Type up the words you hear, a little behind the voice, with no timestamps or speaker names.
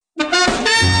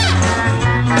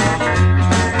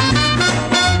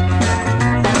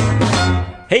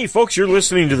Hey, folks, you're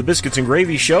listening to the Biscuits and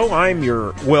Gravy Show. I'm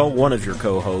one of your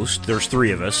co-hosts. There's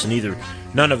three of us, and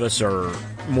none of us are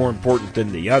more important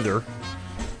than the other.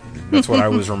 That's what I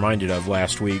was reminded of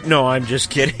last week. No, I'm just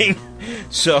kidding.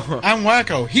 So I'm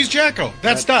Wacko. He's Jacko.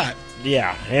 That's Dot.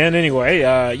 Yeah, and anyway,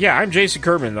 I'm Jason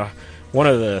Kerman, one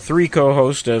of the three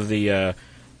co-hosts of the...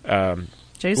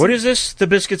 Jason? What is this? The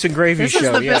Biscuits and Gravy Show. This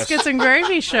is the Biscuits and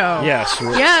Gravy Show. Yes.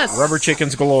 Yes. Rubber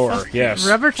chickens galore. Yes.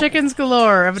 Rubber chickens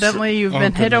galore. Evidently, you've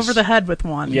been hit over the head with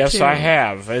one. Yes, too. I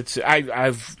have.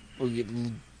 I've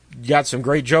got some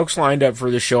great jokes lined up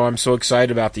for the show. I'm so excited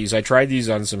about these. I tried these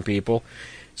on some people.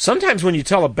 Sometimes when you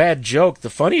tell a bad joke, the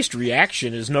funniest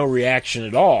reaction is no reaction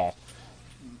at all.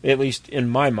 At least in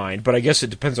my mind. But I guess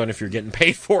it depends on if you're getting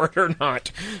paid for it or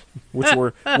not. Which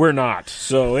we're not.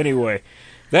 So anyway...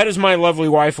 That is my lovely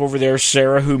wife over there,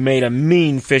 Sarah, who made a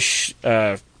mean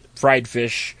fried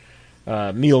fish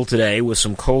meal today with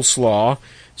some coleslaw,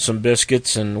 some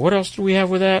biscuits, and what else do we have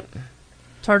with that?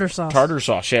 Tartar sauce. Tartar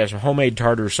sauce, yeah, some homemade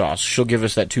tartar sauce. She'll give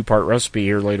us that 2-part recipe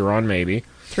here later on, maybe.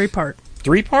 3-part.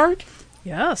 3-part?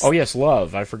 Yes. Oh, yes,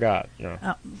 love. I forgot.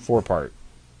 4-part.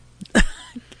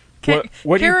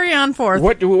 Carry on forth.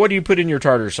 What do you put in your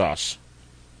tartar sauce?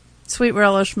 Sweet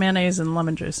relish, mayonnaise, and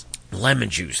lemon juice. Lemon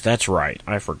juice, that's right.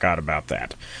 I forgot about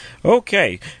that.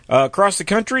 Okay, across the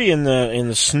country in the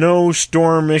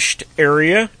snowstormish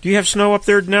area. Do you have snow up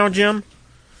there now, Jim?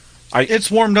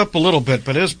 It's warmed up a little bit,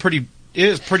 but it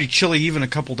is pretty chilly even a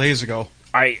couple days ago.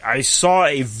 I saw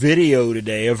a video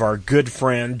today of our good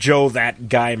friend Joe That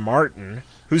Guy Martin,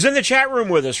 who's in the chat room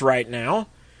with us right now,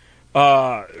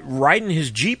 riding his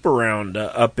Jeep around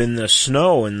up in the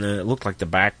snow and it looked like the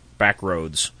back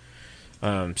roads.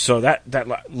 So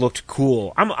that looked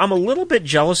cool. I'm a little bit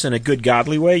jealous in a good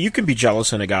godly way. You can be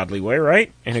jealous in a godly way,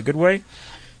 right? In a good way.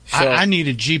 So, I need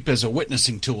a Jeep as a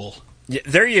witnessing tool. Yeah,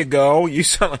 there you go.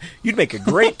 You'd make a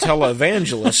great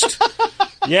televangelist.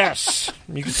 Yes,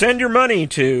 you can send your money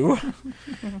to,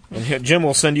 and Jim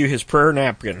will send you his prayer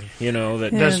napkin.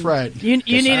 That's right. You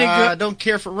need to go. I don't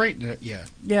care for rating it. Yeah.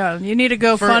 Yeah, you need a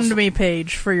GoFundMe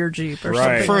page for your Jeep or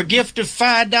something. For a gift of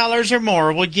 $5 or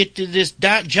more, we'll get you this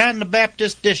John the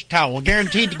Baptist dish towel,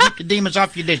 guaranteed to keep the demons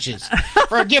off your dishes.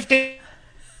 For a gift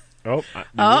of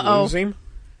lose him?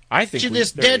 I think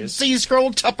this Dead Sea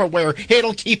Scroll Tupperware,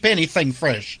 it'll keep anything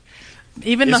fresh.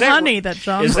 Even the honey that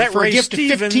John... Is that for Ray a gift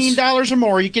Stevens? of $15 or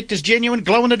more, you get this genuine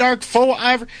glow-in-the-dark faux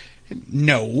ivory...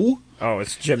 No. Oh,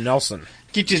 it's Jim Nelson.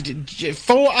 Get this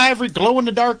faux ivory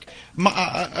glow-in-the-dark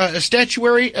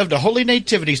statuary of the Holy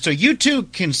Nativity, so you too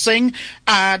can sing,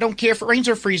 I don't care if it rains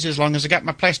or freezes, as long as I got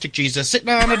my plastic Jesus sitting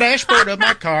on the dashboard of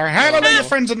my car. Hallelujah,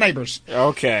 friends and neighbors.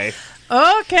 Okay.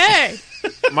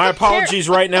 My apologies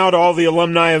right now to all the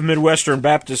alumni of Midwestern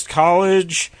Baptist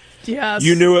College. Yes.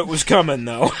 You knew it was coming,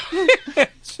 though.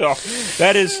 So,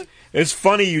 it's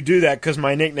funny you do that, because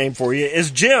my nickname for you is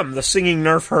Jim, the singing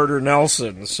nerf herder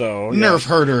Nelson. So nerf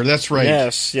herder, that's right.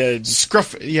 Yes. Yeah.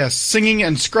 Yes, singing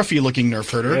and scruffy-looking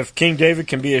nerf herder. If King David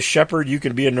can be a shepherd, you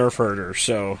can be a nerf herder.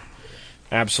 So,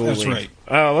 absolutely. That's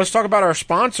right. Let's talk about our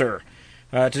sponsor.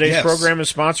 Today's program is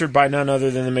sponsored by none other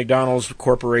than the McDonald's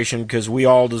Corporation, because we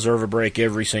all deserve a break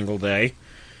every single day.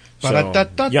 So,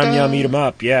 yum, eat 'em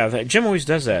up. Yeah, Jim always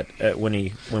does that when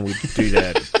we do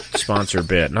that sponsor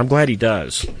bit, and I'm glad he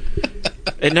does.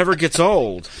 It never gets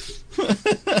old.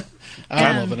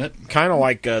 I'm loving it. Kind of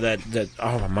like that.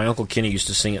 Oh, my Uncle Kenny used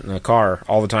to sing it in the car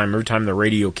all the time. Every time the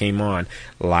radio came on,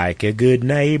 like a good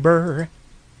neighbor.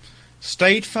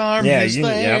 State Farm is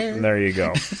there. Yep, there you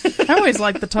go. I always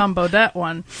like the Tom Bodette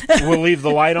one. We'll leave the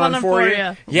light on for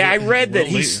you. Yeah, I read that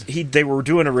they were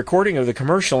doing a recording of the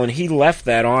commercial, and he left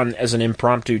that on as an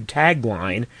impromptu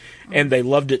tagline, and they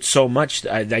loved it so much,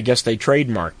 I guess they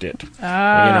trademarked it.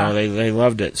 They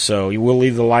loved it, so we'll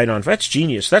leave the light on. That's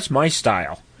genius. That's my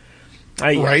style.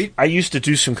 I used to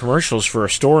do some commercials for a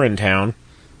store in town,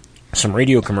 some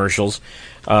radio commercials,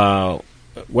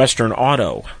 Western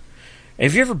Auto.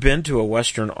 Have you ever been to a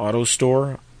Western Auto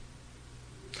store?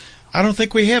 I don't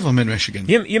think we have them in Michigan.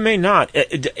 You may not.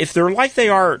 If they're like they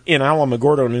are in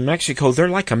Alamogordo, New Mexico, they're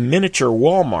like a miniature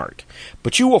Walmart.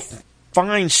 But you will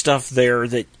find stuff there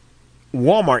that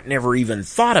Walmart never even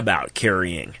thought about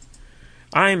carrying.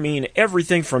 I mean,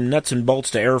 everything from nuts and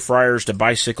bolts to air fryers to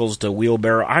bicycles to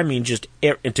wheelbarrow. I mean, just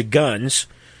to guns.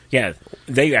 Yeah,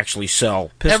 they actually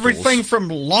sell pistols. Everything from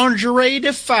lingerie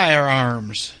to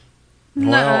firearms.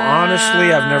 Well,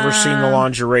 honestly, I've never seen the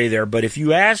lingerie there, but if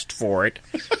you asked for it,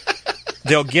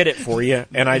 they'll get it for you.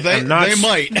 And I'm not. They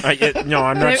might.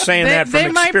 I'm not saying that from experience.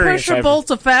 They might push a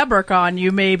bolt of fabric on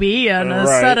you, maybe, and a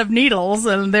set of needles,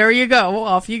 and there you go.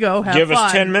 Off you go. Have Give fun.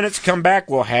 us 10 minutes. Come back.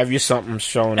 We'll have you something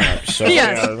showing up. So,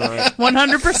 yes,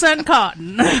 100%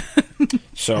 cotton.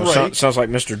 So sounds like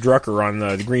Mr. Drucker on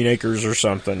the Green Acres or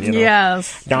something.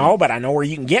 Yes. No, but I know where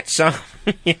you can get some.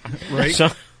 Right. So,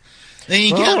 then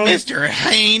you got Mr.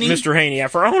 Haney. Mr. Haney,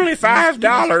 for only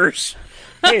 $5.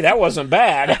 Hey, that wasn't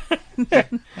bad.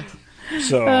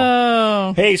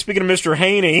 So, Hey, speaking of Mr.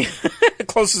 Haney,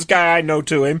 closest guy I know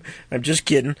to him, I'm just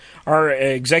kidding, our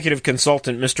executive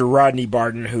consultant, Mr. Rodney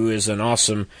Barden, who is an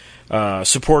awesome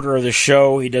supporter of the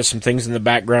show. He does some things in the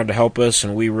background to help us,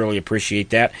 and we really appreciate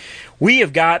that. We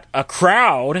have got a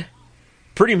crowd,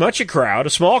 pretty much a crowd, a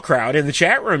small crowd, in the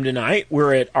chat room tonight.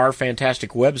 We're at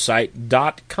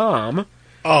ourfantasticwebsite.com.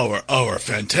 Our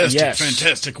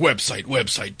fantastic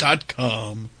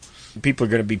website.com. People are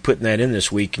going to be putting that in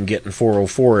this week and getting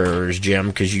 404 errors, Jim,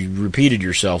 because you repeated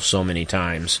yourself so many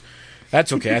times.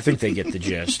 That's okay. I think they get the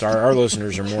gist. Our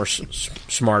listeners are more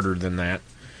smarter than that.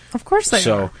 Of course they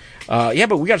are.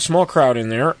 But we got a small crowd in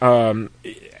there at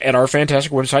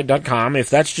ourfantasticwebsite.com. If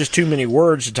that's just too many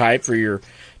words to type for your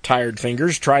tired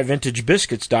fingers, try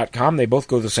vintagebiscuits.com. They both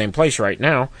go to the same place right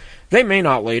now. They may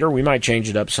not later. We might change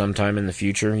it up sometime in the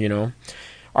future,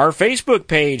 Our Facebook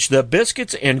page, The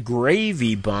Biscuits and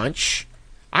Gravy Bunch.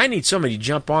 I need somebody to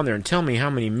jump on there and tell me how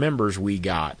many members we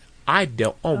got. I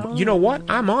don't. Oh, you know what?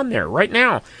 I'm on there right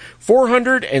now.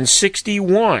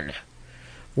 461.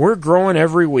 We're growing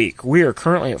every week. We are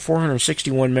currently at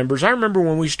 461 members. I remember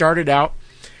when we started out,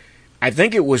 I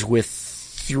think it was with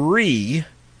 3.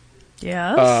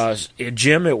 Yes.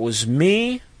 Jim, it was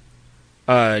me.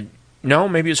 No,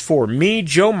 maybe it was 4. Me,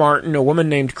 Joe Martin, a woman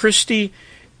named Christy,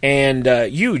 and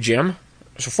you, Jim.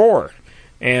 So 4.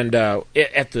 And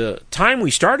at the time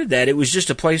we started that, it was just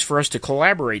a place for us to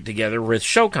collaborate together with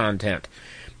show content.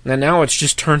 And now it's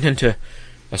just turned into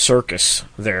a circus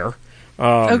there.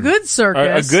 A good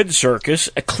circus. A good circus.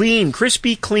 A clean,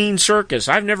 crispy, clean circus.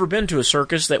 I've never been to a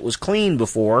circus that was clean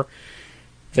before.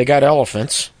 They got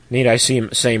elephants. Need I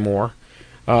say more?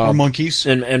 Or monkeys.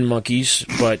 And monkeys,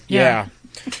 but yeah.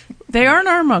 They aren't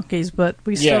our monkeys, but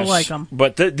we still like them.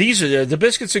 But these are the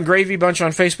Biscuits and Gravy Bunch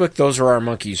on Facebook. Those are our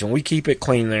monkeys, and we keep it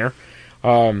clean there.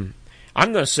 I'm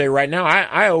going to say right now,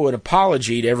 I owe an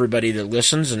apology to everybody that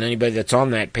listens and anybody that's on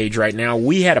that page right now.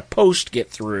 We had a post get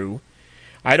through.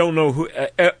 I don't know who.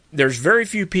 There's very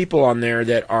few people on there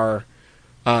that are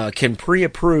can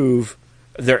pre-approve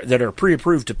that are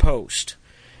pre-approved to post.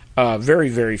 Very,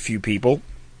 very few people.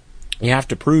 You have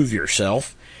to prove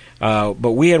yourself.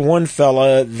 But we had one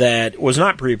fella that was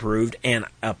not pre-approved, and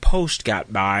a post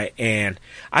got by, and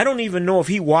I don't even know if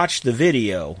he watched the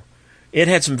video. It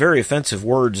had some very offensive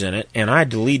words in it, and I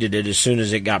deleted it as soon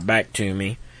as it got back to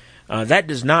me. That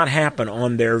does not happen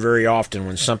on there very often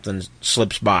when something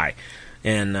slips by.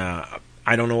 And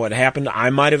I don't know what happened.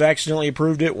 I might have accidentally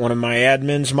approved it. One of my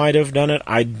admins might have done it.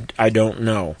 I don't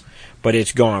know. But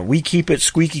it's gone. We keep it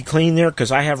squeaky clean there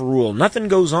because I have a rule. Nothing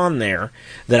goes on there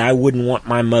that I wouldn't want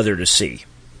my mother to see.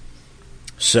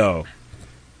 So,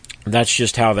 that's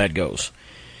just how that goes.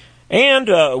 And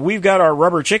we've got our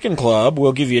Rubber Chicken Club.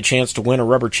 We'll give you a chance to win a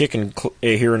rubber chicken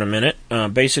here in a minute.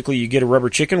 Basically, you get a rubber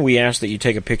chicken. We ask that you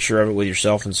take a picture of it with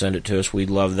yourself and send it to us.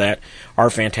 We'd love that. Our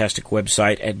fantastic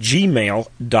website at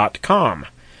gmail.com.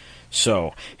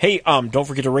 So, hey, don't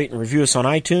forget to rate and review us on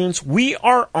iTunes. We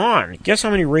are on. Guess how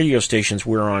many radio stations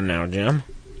we're on now, Jim?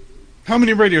 How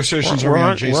many radio stations are we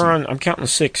on, Jason? I'm counting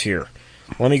 6 here.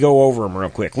 Let me go over them real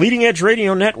quick. Leading Edge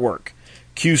Radio Network,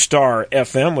 Q-Star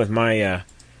FM with my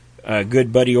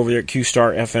good buddy over there at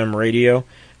Q-Star FM Radio.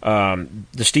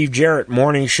 The Steve Jarrett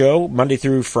Morning Show, Monday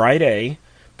through Friday.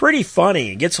 Pretty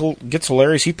funny. Gets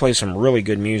hilarious. He plays some really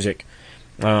good music.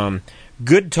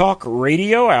 Good Talk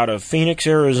Radio out of Phoenix,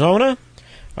 Arizona.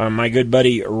 My good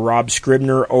buddy Rob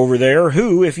Scribner over there,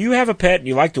 who, if you have a pet and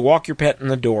you like to walk your pet in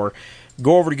the door,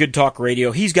 go over to Good Talk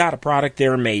Radio. He's got a product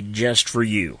there made just for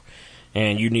you,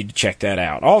 and you need to check that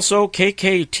out. Also,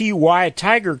 KKTY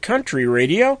Tiger Country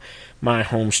Radio, my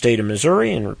home state of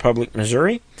Missouri in Republic,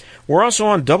 Missouri. We're also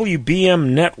on WBM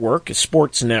Network, a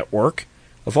sports network,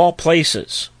 of all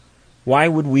places. Why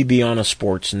would we be on a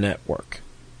sports network?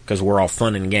 Because we're all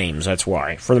fun and games, that's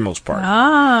why, for the most part.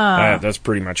 That's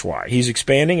pretty much why. He's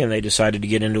expanding, and they decided to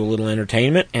get into a little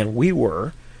entertainment, and we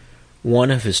were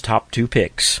one of his top 2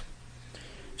 picks.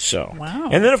 So, wow.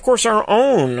 And then, of course, our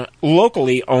own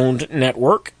locally owned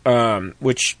network,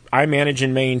 which I manage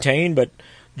and maintain, but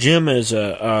Jim is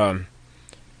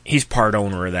he's part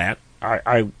owner of that.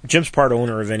 Jim's part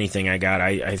owner of anything I got,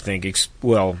 I think.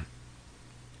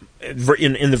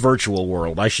 in the virtual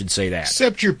world, I should say that.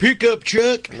 Except your pickup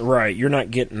truck. Right, you're not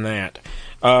getting that.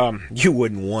 You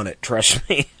wouldn't want it, trust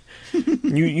me.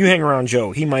 you hang around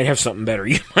Joe. He might have something better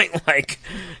you might like.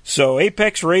 So,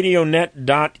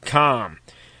 apexradionet.com.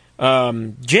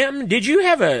 Jim, did you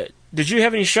have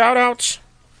any shout-outs?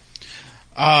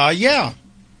 Yeah.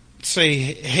 Say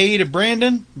hey to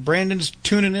Brandon. Brandon's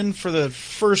tuning in for the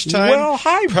first time. Well,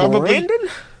 hi, Brandon.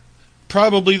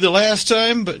 Probably the last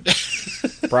time, but...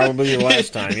 Probably the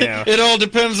last time, yeah. It all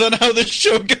depends on how this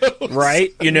show goes.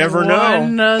 Right? You never know.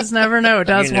 One does never know,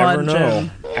 does you never one, know.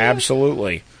 Jim?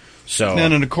 Absolutely. So,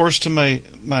 and of course to my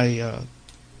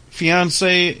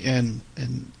fiance and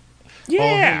all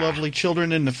her lovely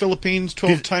children in the Philippines,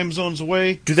 12 time zones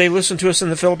away. Do they listen to us in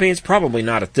the Philippines? Probably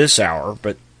not at this hour,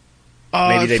 but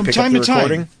maybe they from pick time up the to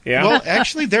recording. Time. Yeah. Well,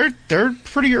 actually, they're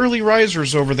pretty early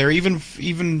risers over there. Even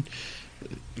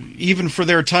for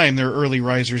their time, they're early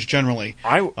risers generally.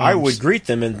 I would greet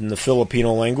them in the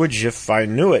Filipino language if I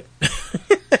knew it.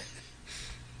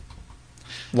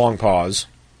 Long pause.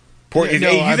 If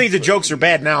you think the jokes are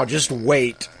bad now, just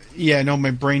wait. Yeah, no,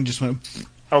 my brain just went...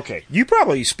 Okay. You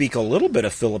probably speak a little bit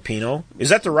of Filipino. Is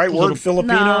that the right word,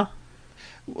 Filipino?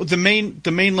 No. The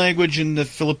main language in the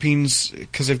Philippines,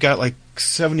 because they've got like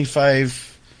 75...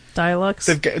 Dialects?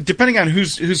 Depending on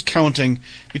who's counting,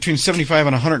 between 75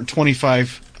 and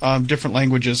 125 different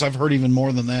languages. I've heard even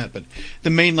more than that. But the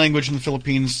main language in the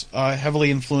Philippines,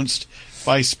 heavily influenced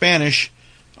by Spanish,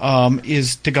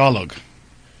 is Tagalog.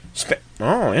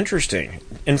 Oh, interesting.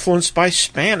 Influenced by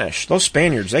Spanish. Those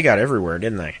Spaniards, they got everywhere,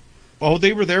 didn't they? Oh,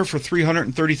 they were there for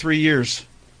 333 years.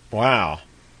 Wow.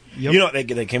 Yep. You know,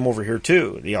 they came over here,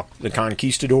 too. The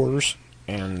conquistadors.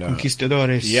 And,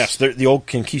 Conquistadores. Yes, the old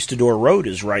Conquistador Road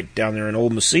is right down there in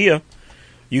Old Mesilla.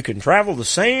 You can travel the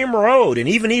same road and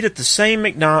even eat at the same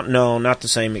McDonald's. No, not the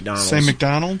same McDonald's. Same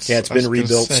McDonald's? Yeah, it's been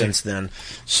rebuilt since then.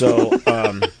 So,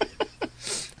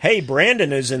 hey,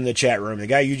 Brandon is in the chat room. The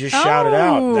guy you just shouted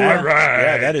out.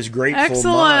 Yeah, that is grateful.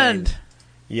 Excellent. Mind.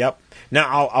 Yep.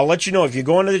 Now, I'll let you know, if you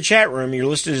go into the chat room, you're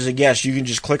listed as a guest, you can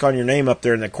just click on your name up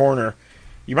there in the corner.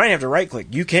 You might have to right-click.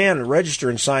 You can register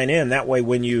and sign in. That way,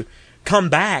 when you come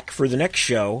back for the next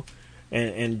show,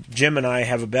 and Jim and I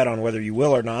have a bet on whether you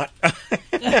will or not,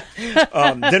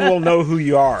 then we'll know who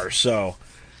you are. So,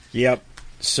 yep.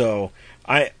 So,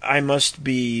 I must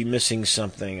be missing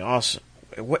something. Awesome.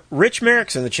 Rich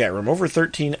Merrick's in the chat room. Over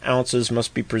 13 ounces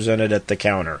must be presented at the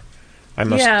counter.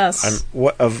 Yes.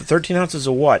 Of 13 ounces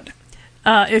of what?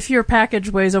 If your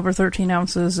package weighs over 13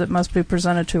 ounces, it must be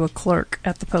presented to a clerk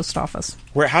at the post office.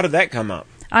 How did that come up?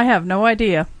 I have no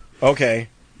idea. Okay.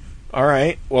 All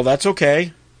right. Well, that's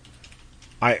okay.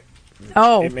 I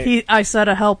said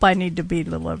a help I need to be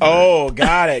delivered. Oh,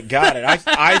 got it.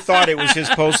 I thought it was his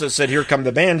post that said, "Here come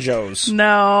the banjos."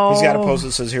 No. He's got a post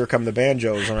that says, "Here come the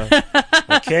banjos."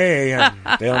 Okay.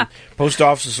 Post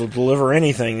offices will deliver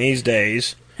anything these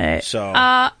days. Hey.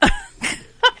 So.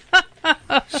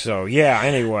 So, yeah,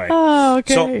 anyway. Oh,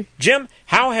 okay. So, Jim,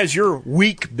 how has your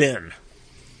week been?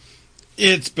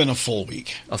 It's been a full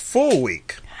week. A full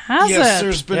week? Yes,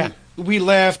 there's been... Yeah. We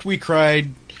laughed, we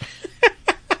cried.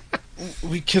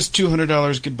 We kissed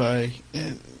 $200 goodbye.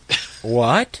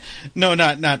 What? No,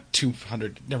 not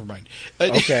 200. Never mind.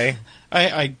 Okay.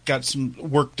 I got some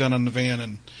work done on the van,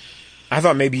 and I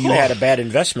thought maybe you had a bad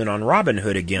investment on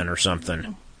Robinhood again or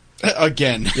something.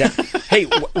 Again. Yeah. Hey,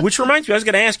 which reminds me, I was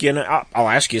going to ask you, and I'll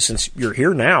ask you since you're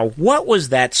here now, what was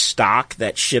that stock,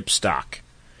 that ship stock,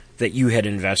 that you had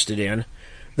invested in?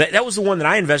 That was the one that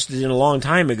I invested in a long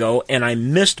time ago, and I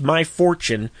missed my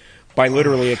fortune by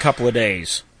literally a couple of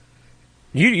days.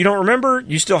 You don't remember?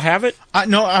 You still have it?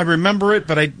 No, I remember it,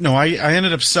 but I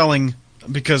ended up selling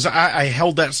because I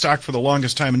held that stock for the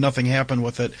longest time and nothing happened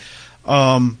with it.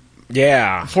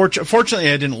 Yeah. Fortunately,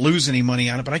 I didn't lose any money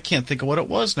on it, but I can't think of what it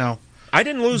was now. I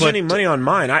didn't lose any money on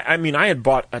mine. I mean, I had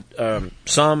bought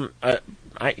some. I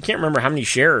can't remember how many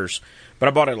shares, but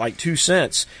I bought it like 2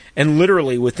 cents, and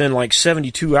literally within like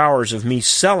 72 hours of me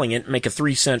selling it, make a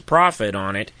 3-cent profit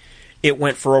on it, it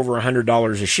went for over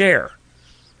 $100 a share.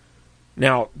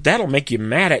 Now that'll make you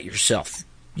mad at yourself.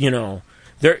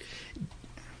 There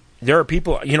are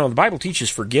people. The Bible teaches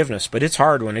forgiveness, but it's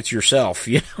hard when it's yourself.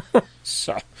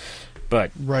 So,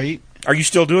 but right. Are you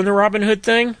still doing the Robinhood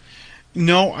thing?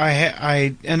 No,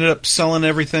 I ended up selling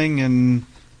everything, and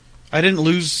I didn't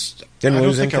lose. I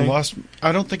don't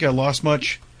think I lost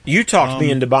much. You talked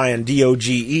me into buying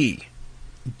DOGE.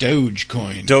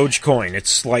 Dogecoin. Dogecoin.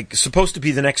 It's like supposed to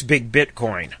be the next big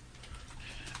Bitcoin.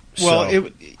 Well,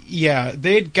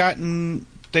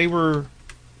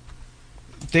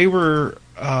 they were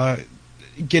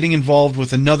getting involved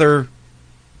with another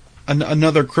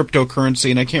another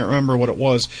cryptocurrency, and I can't remember what it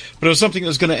was, but it was something that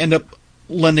was going to end up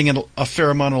lending it a fair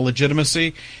amount of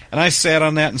legitimacy. And I sat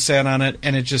on that and sat on it,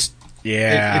 and it just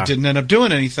it didn't end up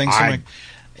doing anything. So I'm like,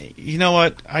 you know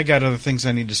what? I got other things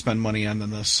I need to spend money on than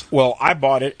this. Well, I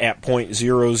bought it at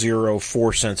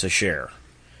 0.004 cents a share.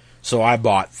 So I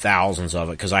bought thousands of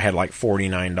it because I had like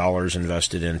 $49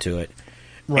 invested into it.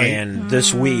 Right. And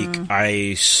this week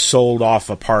I sold off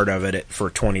a part of it for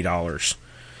 $20.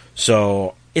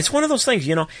 So it's one of those things,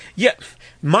 Yeah,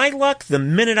 my luck, the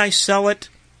minute I sell it,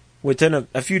 within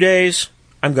a few days,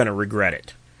 I'm going to regret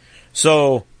it.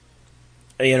 So,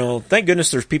 thank goodness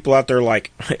there's people out there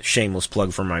like, shameless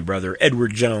plug for my brother,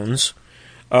 Edward Jones.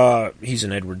 He's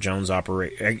an Edward Jones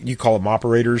operator. You call them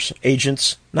operators,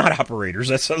 agents, not operators.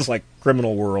 That sounds like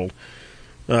criminal world.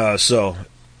 I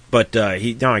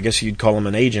guess you'd call him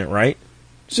an agent, right,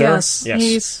 Sarah? Yes.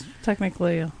 He's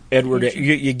technically Edward.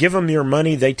 You give them your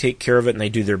money, they take care of it, and they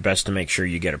do their best to make sure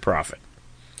you get a profit.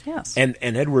 Yes. And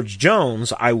Edwards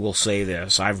Jones, I will say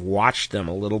this, I've watched them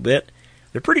a little bit.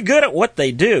 They're pretty good at what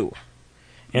they do.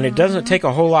 And it doesn't take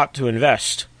a whole lot to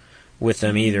invest with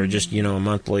them either, just, a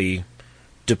monthly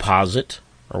deposit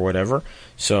or whatever.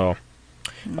 So,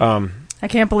 I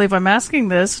can't believe I'm asking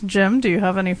this. Jim, do you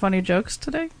have any funny jokes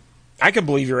today? I can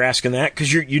believe you're asking that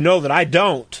because you know that I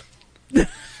don't.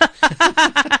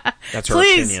 That's her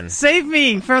Please opinion. Save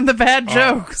me from the bad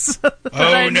jokes.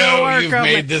 Oh no, you've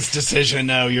made this decision.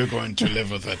 Now you're going to live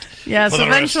with it. Yes, for the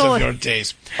eventually. rest of your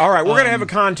days. All right, we're going to have a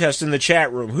contest in the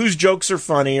chat room. Whose jokes are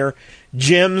funnier,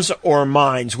 Jim's or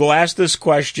mine's? We'll ask this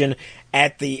question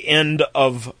at the end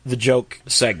of the joke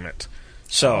segment.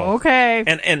 So okay,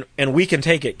 and we can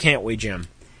take it, can't we, Jim?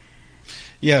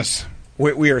 Yes,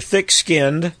 we are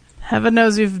thick-skinned. Heaven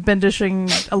knows you've been dishing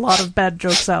a lot of bad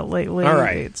jokes out lately. All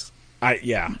right.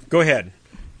 Go ahead.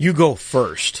 You go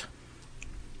first.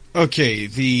 Okay,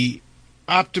 the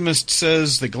optimist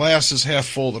says the glass is half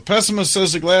full. The pessimist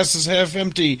says the glass is half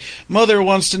empty. Mother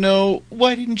wants to know,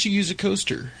 why didn't you use a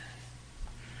coaster?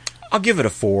 I'll give it a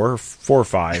 4 or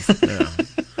 5. Yeah.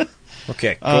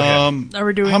 Okay, go ahead. Are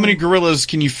we doing... How many gorillas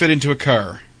can you fit into a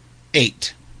car?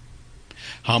 8.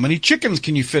 How many chickens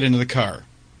can you fit into the car?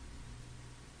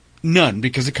 None,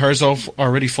 because the car's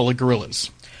already full of gorillas.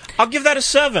 I'll give that a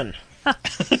 7.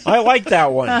 I like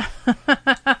that one.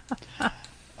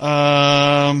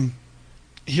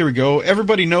 Here we go.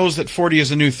 Everybody knows that 40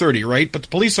 is a new 30, right? But the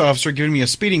police officer giving me a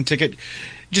speeding ticket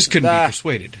just couldn't be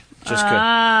persuaded. Just good.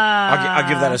 I'll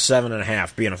give that a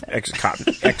 7.5, being an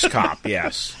ex-cop,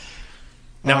 yes.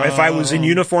 Now, if I was in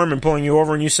uniform and pulling you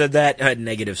over and you said that, I had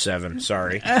 -7.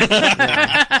 Sorry.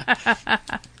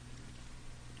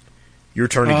 Your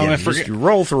turn again. Just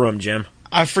roll through them, Jim.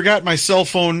 I forgot my cell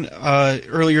phone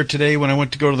earlier today when I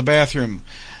went to go to the bathroom.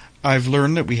 I've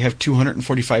learned that we have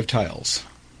 245 tiles.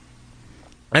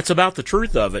 That's about the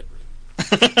truth of it.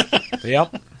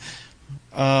 Yep.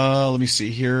 Let me see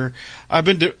here. I've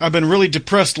been really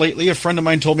depressed lately. A friend of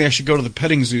mine told me I should go to the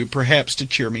petting zoo, perhaps to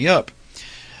cheer me up.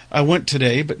 I went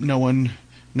today, but no one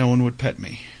would pet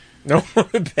me. No one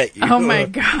would pet you. Oh my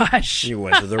gosh! You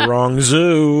went to the wrong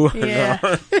zoo. Yeah.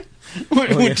 No.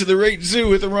 Went to the right zoo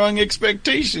with the wrong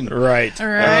expectation. Right. All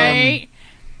right.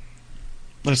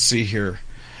 Let's see here.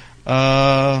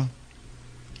 A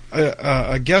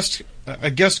guest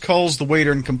calls the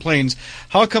waiter and complains,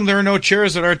 "How come there are no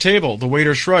chairs at our table?" The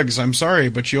waiter shrugs, "I'm sorry,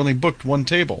 but you only booked one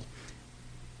table."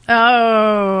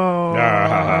 Oh.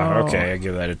 Okay, I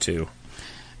give that a 2.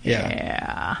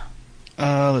 Yeah.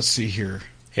 Let's see here.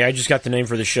 Hey, I just got the name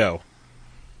for the show.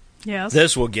 Yes.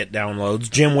 This will get downloads.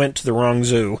 Jim went to the wrong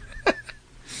zoo.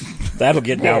 That'll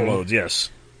get downloads, yes.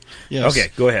 Okay,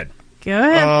 go ahead. Go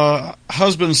ahead.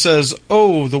 Husband says,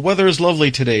 "Oh, the weather is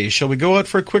lovely today. Shall we go out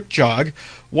for a quick jog?"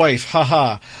 Wife,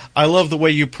 haha, I love the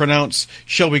way you pronounce,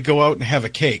 "Shall we go out and have a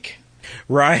cake?"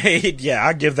 Right, yeah,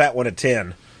 I'll give that one a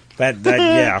 10. That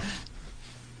yeah.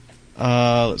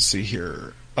 Let's see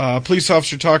here. Police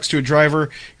officer talks to a driver.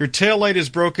 "Your taillight is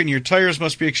broken, your tires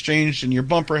must be exchanged, and your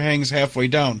bumper hangs halfway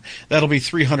down. That'll be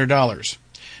 $300.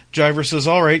 Driver says,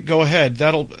 "All right, go ahead.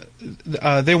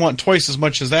 They want twice as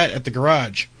much as that at the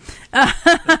garage."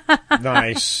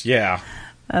 Nice, yeah.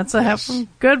 That's a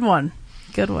good one.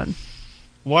 Good one.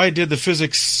 Why did the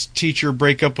physics teacher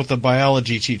break up with the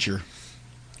biology teacher?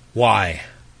 Why?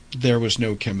 There was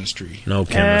no chemistry. No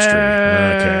chemistry.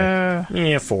 Okay.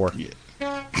 Yeah, 4. Yeah.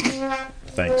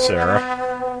 Thanks,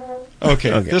 Sarah.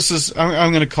 Okay. This is.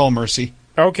 I'm going to call Mercy.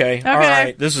 Okay. All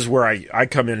right. This is where I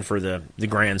come in for the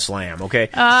grand slam, okay?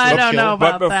 I don't know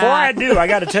about But before that. I do, I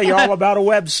got to tell you all about a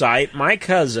website. My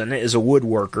cousin is a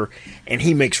woodworker, and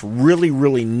he makes really,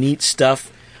 really neat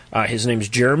stuff. His name's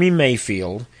Jeremy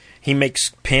Mayfield, He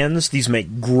makes pens. These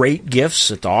make great gifts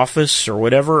at the office or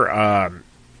whatever,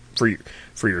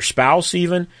 for your spouse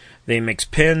even. They makes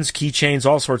pens, keychains,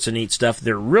 all sorts of neat stuff.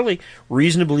 They're really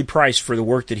reasonably priced for the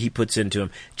work that he puts into them.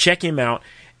 Check him out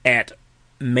at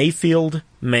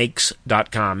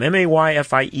mayfieldmakes.com.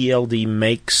 MAYFIELD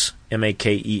makes,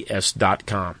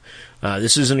 MAKES.com.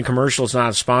 This isn't a commercial. It's not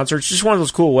a sponsor. It's just one of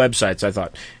those cool websites. I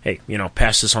thought, hey,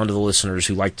 pass this on to the listeners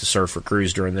who like to surf or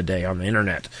cruise during the day on the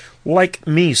internet, like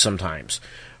me sometimes.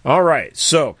 All right,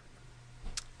 so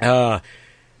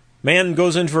man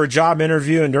goes in for a job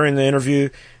interview, and during the interview,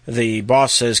 the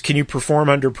boss says, "Can you perform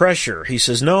under pressure?" He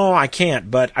says, "No, I can't,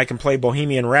 but I can play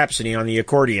Bohemian Rhapsody on the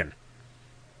accordion."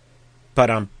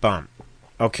 Ba-dum-bum.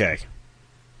 Okay.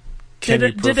 Can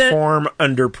you perform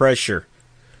under pressure?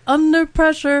 Under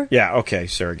pressure. Yeah, okay,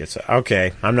 Sarah gets it.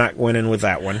 Okay, I'm not winning with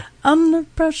that one. Under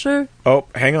pressure. Oh,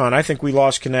 hang on, I think we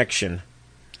lost connection.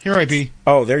 Here I be.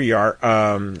 Oh, there you are.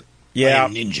 Yeah. I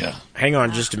am ninja. Hang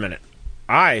on just a minute.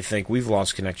 I think we've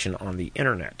lost connection on the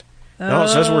internet. No, it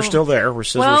says we're still there. We're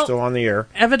still on the air.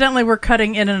 Evidently we're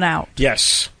cutting in and out.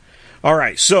 Yes. All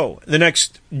right, so the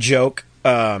next joke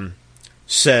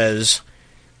says,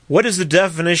 what is the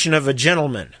definition of a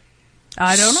gentleman?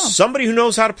 I don't know. Somebody who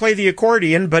knows how to play the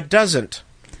accordion but doesn't.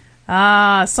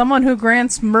 Someone who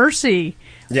grants mercy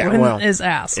when is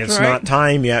asked. It's right? not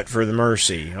time yet for the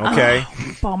mercy, okay?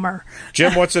 Oh, bummer.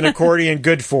 Jim, what's an accordion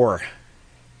good for?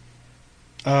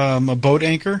 A boat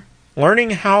anchor?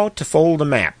 Learning how to fold a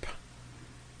map.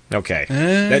 Okay.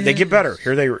 They get better.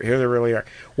 Here they really are.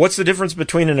 What's the difference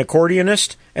between an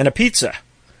accordionist and a pizza?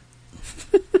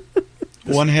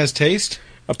 One has taste?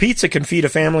 A pizza can feed a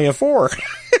family of 4.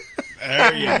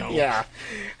 There you go. Yeah.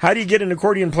 How do you get an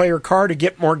accordion player car to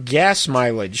get more gas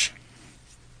mileage?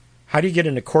 How do you get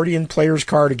an accordion player's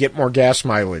car to get more gas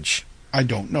mileage? I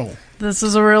don't know. This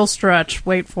is a real stretch.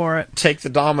 Wait for it. Take the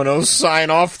Domino's sign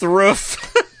off the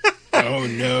roof. Oh,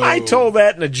 no. I told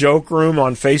that in a joke room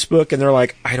on Facebook, and they're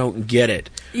like, I don't get it.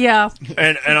 Yeah.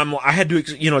 And I had to,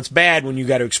 it's bad when you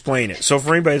got to explain it. So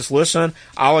for anybody that's listening,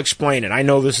 I'll explain it. I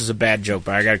know this is a bad joke,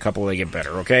 but I got a couple that get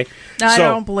better, okay? I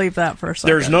don't believe that for a second.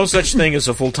 There's no such thing as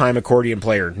a full-time accordion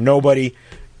player. Nobody,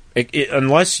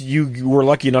 unless you were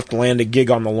lucky enough to land a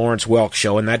gig on the Lawrence Welk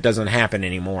show, and that doesn't happen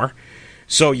anymore.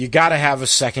 So you got to have a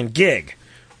second gig.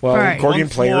 Well, right. accordion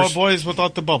players... boys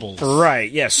without the bubbles.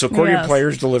 Right, yes. So accordion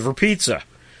players deliver pizza.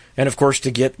 And, of course, to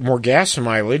get more gas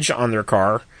mileage on their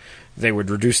car, they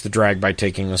would reduce the drag by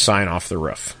taking the sign off the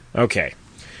roof. Okay.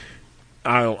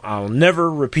 I'll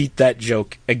never repeat that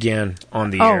joke again on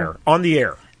the air. On the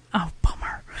air. Oh,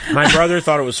 bummer. My brother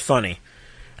thought it was funny.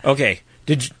 Okay.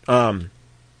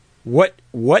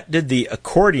 What did the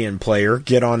accordion player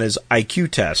get on his IQ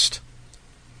test?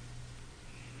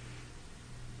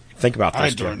 Think about this. I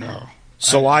don't know.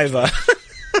 Saliva.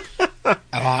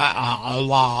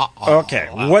 Okay,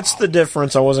 what's the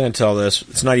difference? I wasn't going to tell this.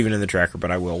 It's not even in the tracker, but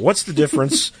I will. What's the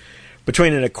difference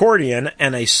between an accordion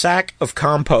and a sack of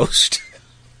compost?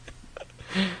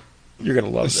 You're going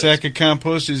to love this. A sack of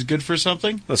compost is good for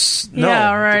something? No.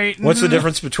 Yeah, right. What's the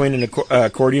difference between an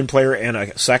accordion player and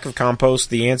a sack of compost?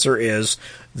 The answer is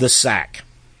the sack.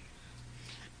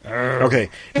 Okay,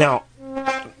 now...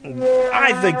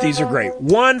 I think these are great.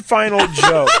 One final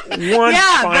joke.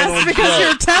 That's because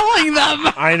you're telling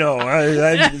them. I know.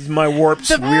 That is my warped,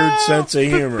 weird sense of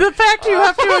humor. The fact you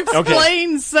have to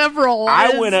explain several.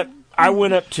 I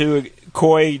went up to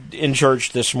Coy in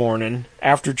church this morning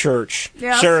after church.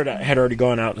 Yes. Sarah had already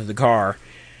gone out to the car.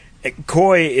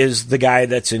 Coy is the guy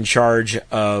that's in charge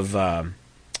of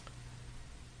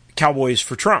Cowboys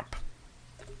for Trump,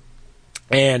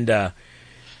 and.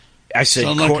 I said,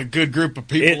 sound like a good group of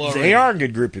people. They are a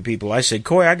good group of people. I said,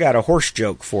 Coy, I got a horse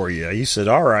joke for you. He said,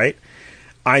 all right.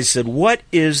 I said, what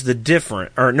is the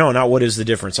difference? Or no, not what is the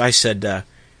difference. I said,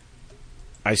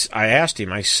 I asked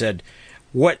him. I said,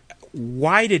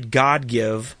 why did God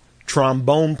give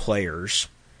trombone players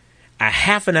a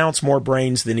half an ounce more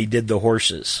brains than he did the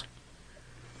horses?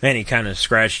 And he kind of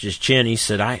scratched his chin. He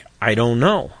said, I don't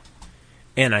know.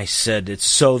 And I said, it's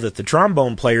so that the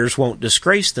trombone players won't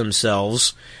disgrace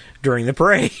themselves during the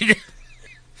parade.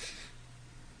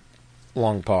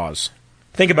 Long pause.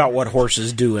 Think about what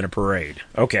horses do in a parade.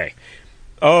 Okay,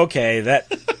 that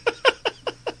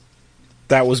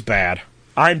was bad.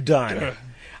 I'm done.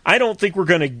 I don't think we're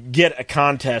going to get a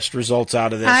contest results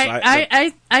out of this.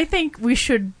 I think we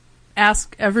should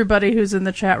ask everybody who's in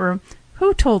the chat room,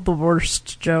 who told the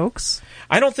worst jokes?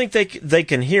 I don't think they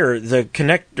can hear. The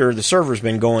connector, the server's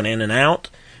been going in and out.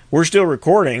 We're still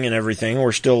recording and everything.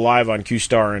 We're still live on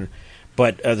QStar,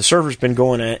 but the server's been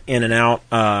going in and out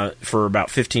for about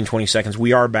 15, 20 seconds.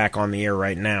 We are back on the air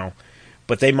right now.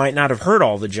 but they might not have heard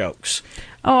all the jokes.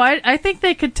 Oh, I think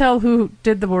they could tell who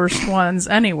did the worst ones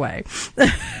anyway.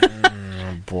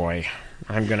 Oh, boy.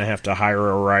 I'm going to have to hire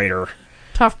a writer.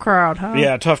 Tough crowd, huh?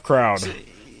 Yeah, tough crowd.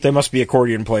 They must be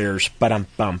accordion players.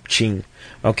 Ba-dum-bum, ching.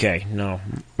 Okay, no.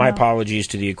 My apologies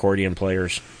to the accordion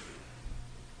players.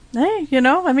 Hey,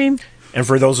 I mean... And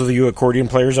for those of you accordion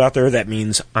players out there, that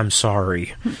means I'm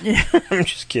sorry. Yeah. I'm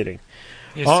just kidding.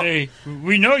 You say,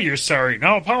 we know you're sorry.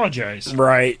 Now apologize.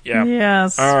 Right, yeah.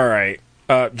 Yes. All right.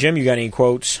 Jim, you got any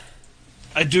quotes?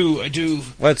 I do.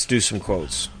 Let's do some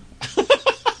quotes.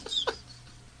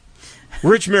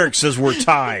 Rich Merrick says we're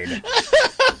tied.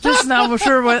 Just not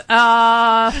sure what...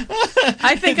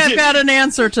 I think I've got an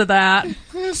answer to that.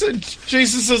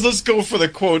 Jason says, let's go for the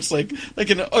quotes, like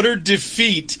an utter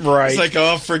defeat. Right. It's like,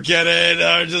 oh, forget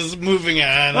it. Just moving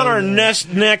on. On our next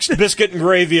Biscuit and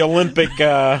Gravy Olympic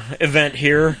event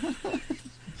here.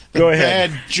 Go ahead.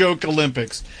 Bad joke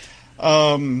Olympics.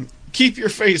 Keep your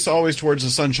face always towards the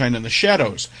sunshine, and the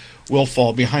shadows will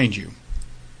fall behind you.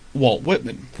 Walt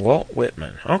Whitman. Walt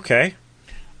Whitman. Okay.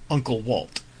 Uncle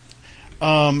Walt.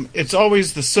 It's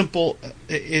always the simple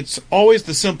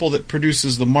that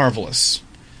produces the marvelous.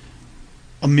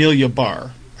 Amelia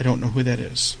Barr. I don't know who that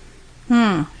is.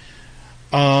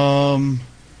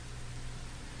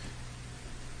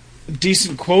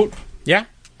 Decent quote. Yeah.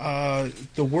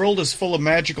 The world is full of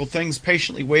magical things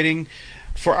patiently waiting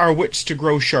for our wits to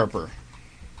grow sharper.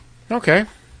 Okay.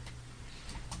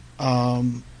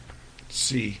 Let's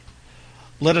see.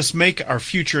 Let us make our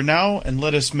future now, and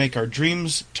let us make our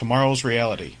dreams tomorrow's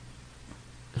reality.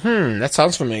 That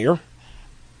sounds familiar.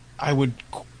 I would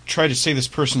try to say this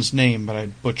person's name, but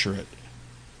I'd butcher it.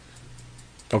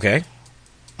 Okay.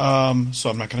 So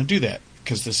I'm not going to do that,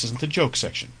 because this isn't the joke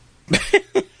section.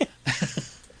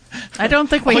 I don't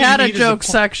think we had a joke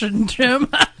section,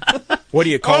 Jim. What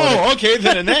do you call it? Oh, okay,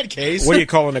 then in that case... What do you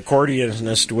call an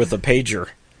accordionist with a pager?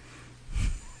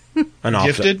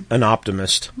 Gifted? An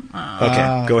optimist.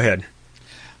 Okay, go ahead.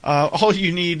 All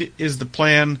you need is the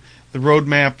plan, the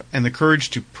roadmap, and the courage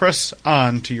to press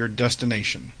on to your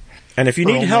destination. And if you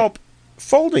need help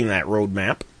folding that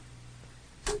roadmap,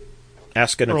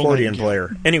 ask an accordion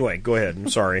player. Anyway, go ahead. I'm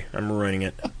sorry. I'm ruining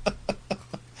it.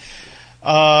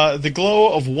 The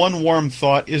glow of one warm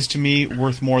thought is to me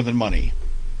worth more than money.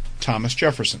 Thomas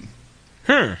Jefferson.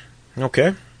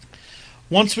 Okay.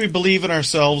 Once we believe in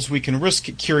ourselves, we can risk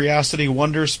curiosity,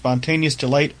 wonder, spontaneous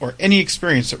delight, or any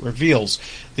experience that reveals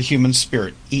the human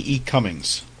spirit. E.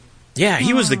 Cummings. Yeah,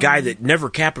 he was the guy that never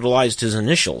capitalized his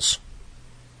initials.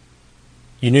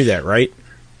 You knew that, right?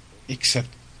 Except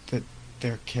that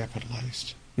they're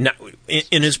capitalized. No,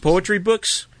 in his poetry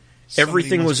books,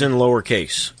 everything was in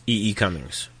lowercase. E.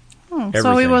 Cummings.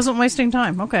 So he wasn't wasting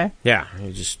time. Okay. Yeah,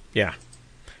 yeah.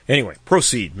 Anyway,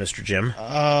 proceed, Mr. Jim.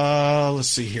 Let's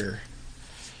see here.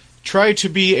 Try to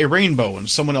be a rainbow in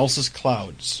someone else's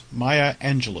clouds. Maya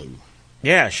Angelou.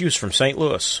 Yeah, she was from St.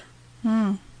 Louis.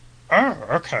 Oh,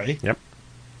 okay. Yep.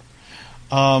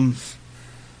 Are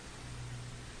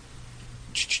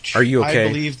you okay? I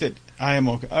believe that I am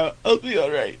okay. I'll be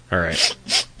all right. All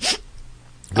right.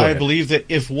 I believe that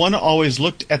if one always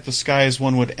looked at the skies,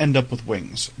 one would end up with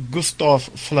wings. Gustav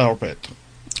Flaubert.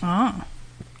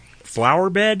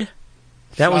 Flowerbed?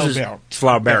 That was his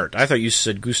Flaubert. I thought you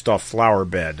said Gustav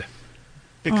Flowerbed.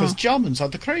 Because Germans are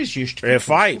the craziest.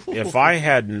 If I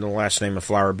had the last name of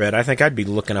Flowerbed, I think I'd be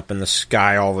looking up in the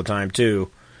sky all the time too,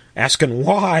 asking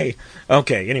why.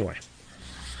 Okay, anyway.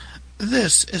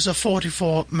 This is a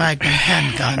 44 Magnum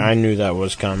handgun. I knew that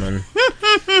was coming.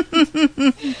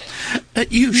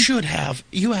 You should have.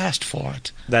 You asked for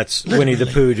it. That's Winnie the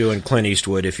Pooh doing Clint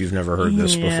Eastwood. If you've never heard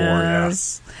this before,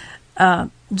 yeah.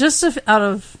 Just out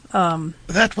of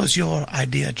that was your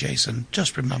idea, Jason.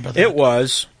 Just remember that. It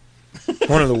was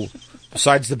one of the,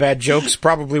 besides the bad jokes,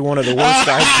 probably one of the worst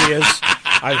ideas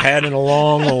I've had in a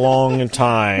long, long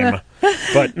time.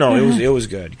 But no, it was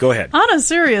good. Go ahead. On a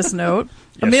serious note,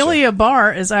 Yes, Amelia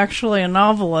Barr is actually a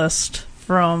novelist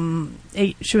from.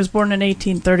 She was born in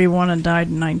 1831 and died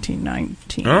in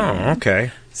 1919. Oh,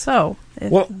 okay. So,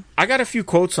 I got a few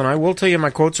quotes, and I will tell you my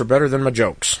quotes are better than my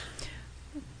jokes.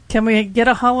 Can we get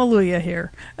a hallelujah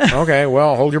here? Okay,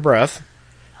 well, hold your breath.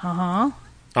 Uh-huh.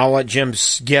 I'll let Jim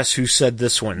guess who said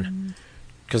this one,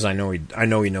 because I know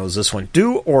he knows this one.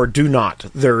 Do or do not.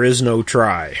 There is no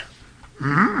try.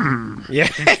 Yeah.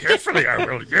 Carefully, I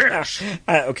will. Yes.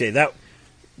 Okay,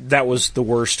 that was the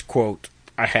worst quote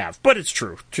I have, but it's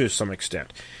true to some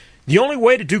extent. The only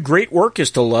way to do great work is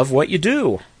to love what you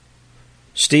do.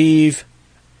 Steve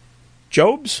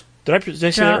Jobs? Did I say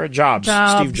that right? Jobs.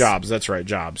 Steve Jobs. That's right,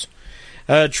 Jobs.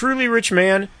 Truly rich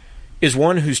man is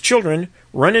one whose children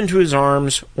run into his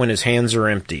arms when his hands are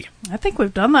empty. I think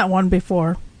we've done that one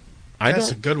before.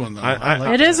 That's a good one, though.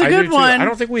 It is a good one. I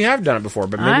don't think we have done it before,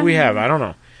 but maybe we have. I don't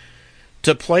know.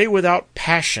 To play without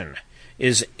passion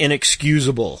is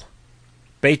inexcusable.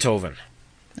 Beethoven.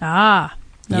 Ah.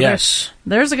 Yes.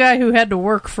 There's a guy who had to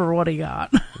work for what he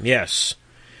got. Yes.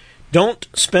 Don't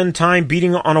spend time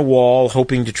beating on a wall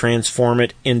hoping to transform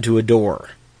it into a door.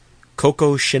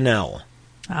 Coco Chanel.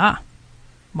 Ah.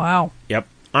 Wow. Yep.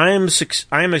 I am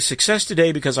a success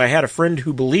today because I had a friend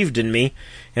who believed in me,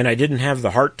 and I didn't have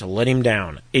the heart to let him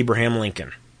down. Abraham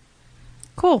Lincoln.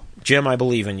 Cool. Jim, I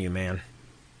believe in you, man.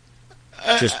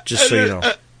 Just so you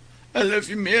know. I love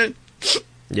you, man.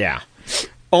 Yeah.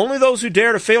 Only those who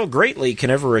dare to fail greatly can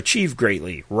ever achieve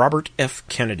greatly. Robert F.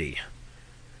 Kennedy.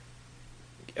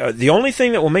 The only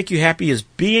thing that will make you happy is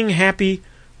being happy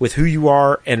with who you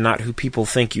are and not who people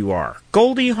think you are.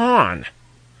 Goldie Hawn.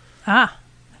 Ah.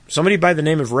 Somebody by the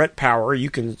name of Rhett Power. You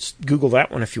can Google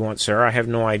that one if you want, Sarah. I have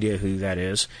no idea who that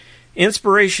is.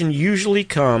 Inspiration usually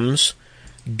comes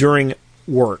during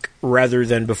work rather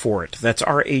than before it. That's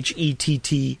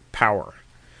RHETT Power.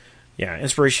 Yeah,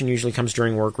 inspiration usually comes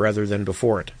during work rather than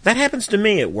before it. That happens to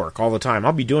me at work all the time.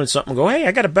 I'll be doing something and go, hey,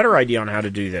 I got a better idea on how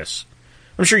to do this.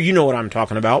 I'm sure you know what I'm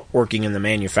talking about, working in the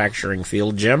manufacturing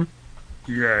field, Jim.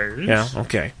 Yes. Yeah,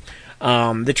 okay.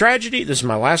 The tragedy, this is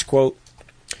my last quote,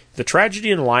 the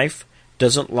tragedy in life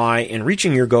doesn't lie in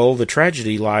reaching your goal. The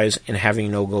tragedy lies in having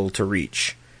no goal to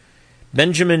reach.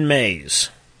 Benjamin Mays.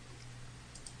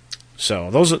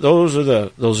 So those are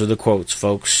the quotes,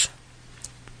 folks.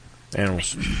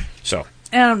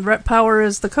 And Rhett Power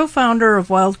is the co-founder of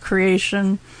Wild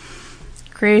Creations,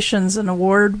 an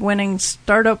award-winning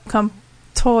startup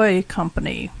toy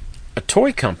company. A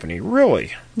toy company,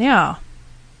 really? Yeah.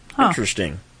 Huh.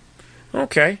 Interesting.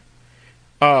 Okay.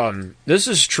 This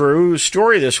is true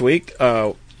story this week.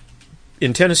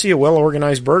 In Tennessee, a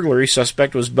well-organized burglary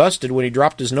suspect was busted when he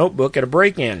dropped his notebook at a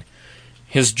break-in.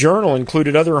 His journal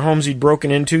included other homes he'd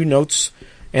broken into, notes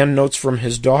from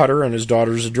his daughter and his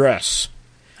daughter's address.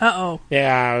 Uh-oh.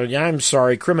 Yeah, I'm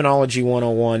sorry. Criminology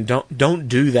 101. Don't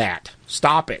do that.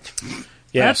 Stop it.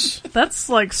 Yes. That's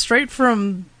like straight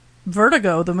from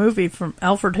Vertigo, the movie from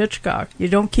Alfred Hitchcock. You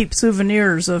don't keep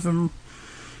souvenirs of a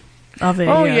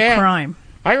crime.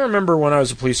 I remember when I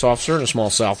was a police officer in a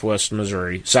small southwest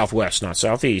Missouri, southwest, not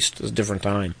southeast, it's a different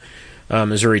time,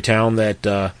 Missouri town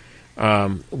that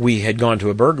we had gone to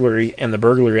a burglary, and the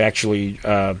burglary actually,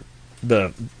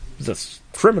 the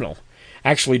criminal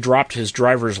actually dropped his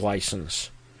driver's license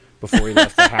before he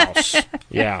left the house.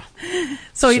 Yeah.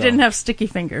 So he didn't have sticky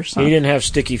fingers, huh? He didn't have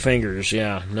sticky fingers,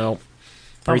 yeah, no.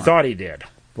 Or he thought he did,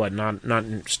 but not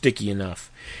sticky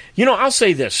enough. You know, I'll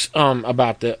say this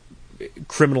about the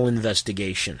criminal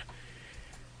investigation.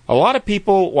 A lot of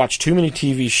people watch too many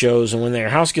TV shows, and when their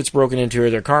house gets broken into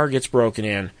or their car gets broken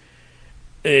in,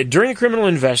 during the criminal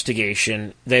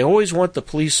investigation, they always want the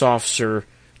police officer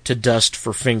to dust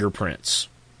for fingerprints.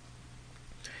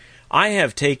 I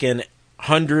have taken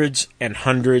hundreds and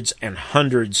hundreds and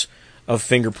hundreds of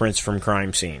fingerprints from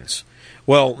crime scenes.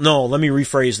 Well, no, let me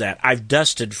rephrase that. I've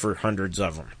dusted for hundreds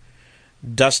of them.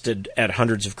 Dusted at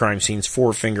hundreds of crime scenes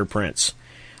for fingerprints.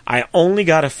 I only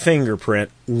got a fingerprint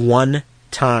one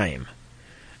time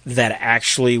that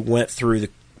actually went through the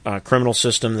criminal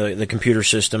system, the computer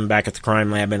system back at the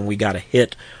crime lab, and we got a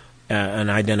hit, an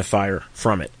identifier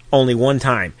from it. Only one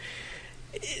time.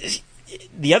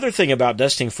 The other thing about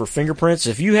dusting for fingerprints,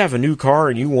 if you have a new car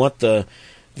and you want the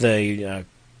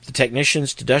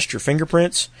technicians to dust your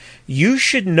fingerprints, you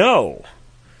should know.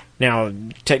 Now,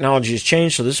 technology has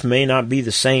changed, so this may not be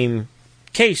the same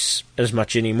case as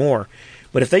much anymore.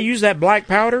 But if they use that black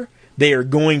powder, they are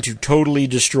going to totally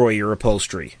destroy your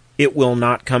upholstery. It will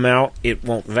not come out. It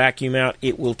won't vacuum out.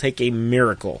 It will take a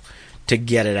miracle to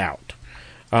get it out.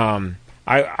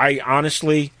 I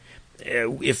honestly,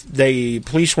 if the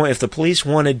police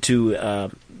wanted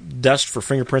to dust for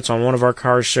fingerprints on one of our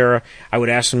cars, Sarah, I would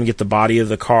ask them to get the body of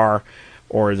the car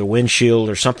or the windshield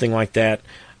or something like that,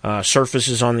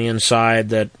 surfaces on the inside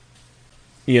that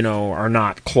are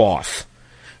not cloth.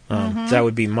 That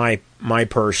would be my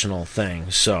personal thing.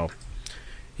 So,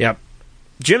 yep.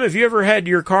 Jim, have you ever had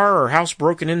your car or house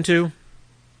broken into?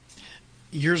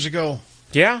 Years ago.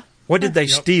 Yeah? What did they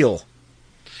steal?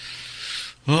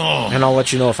 Oh. And I'll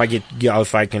let you know if I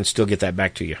can still get that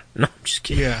back to you. No, I'm just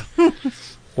kidding. Yeah.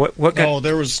 What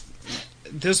there was.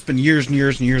 This has been years and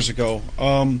years and years ago.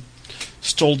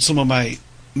 Stole some of my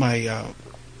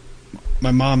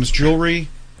mom's jewelry.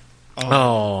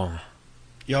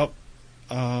 Yep.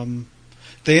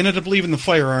 They ended up leaving the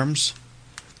firearms,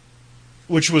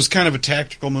 which was kind of a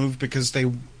tactical move because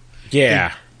they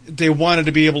Yeah. They wanted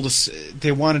to be able to.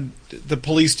 They wanted the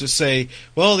police to say,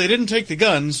 "Well, they didn't take the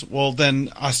guns." Well,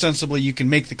 then ostensibly you can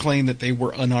make the claim that they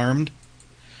were unarmed,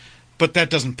 but that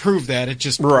doesn't prove that. It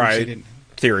just proves they didn't.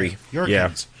 Theory. Your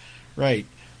guns, right?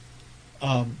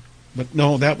 But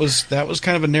no, that was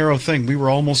kind of a narrow thing. We were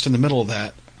almost in the middle of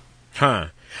that. Huh.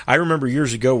 I remember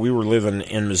years ago we were living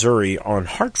in Missouri on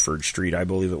Hartford Street, I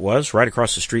believe it was, right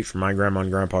across the street from my grandma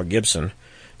and grandpa Gibson,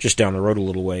 just down the road a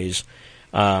little ways.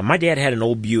 My dad had an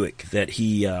old Buick that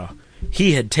he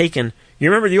had taken. You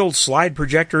remember the old slide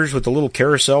projectors with the little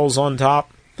carousels on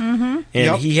top? Mm-hmm.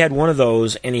 And he had one of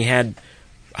those, and he had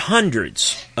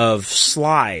hundreds of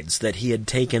slides that he had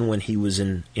taken when he was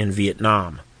in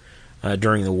Vietnam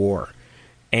during the war.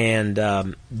 And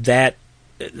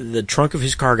the trunk of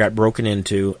his car got broken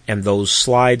into, and those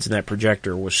slides and that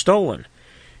projector was stolen.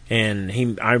 And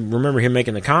I remember him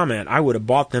making the comment, I would have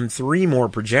bought them 3 more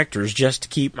projectors just to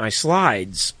keep my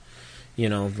slides. You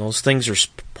know, those things are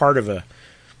part of a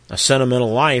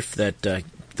sentimental life that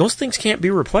those things can't be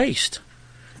replaced.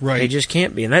 Right. They just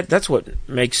can't be. And that's what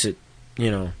makes it,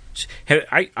 you know.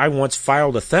 I once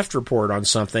filed a theft report on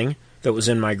something that was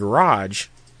in my garage.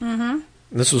 Mm-hmm.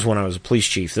 This was when I was a police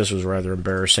chief. This was rather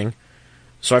embarrassing.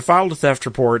 So I filed a theft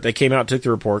report. They came out and took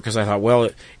the report because I thought, well,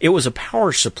 it was a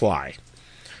power supply.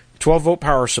 12-volt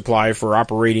power supply for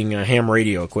operating ham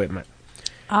radio equipment.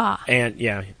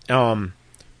 And,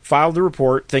 filed the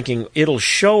report thinking it'll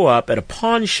show up at a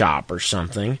pawn shop or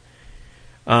something.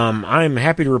 I'm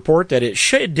happy to report that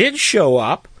it did show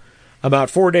up about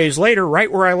 4 days later,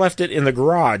 right where I left it in the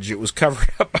garage. It was covered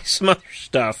up by some other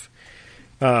stuff.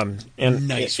 And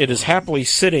nice it is happily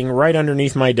sitting right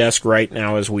underneath my desk right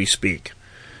now as we speak.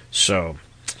 So...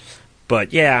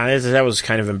 But, yeah, that was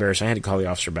kind of embarrassing. I had to call the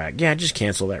officer back. Yeah, just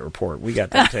cancel that report. We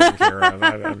got that taken care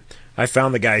of. I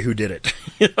found the guy who did it.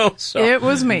 So, it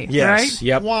was me, yes, right?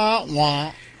 Yep. Wah,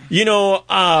 wah.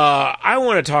 I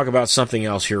want to talk about something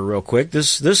else here real quick.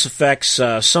 This affects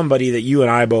somebody that you and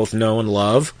I both know and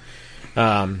love.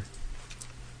 One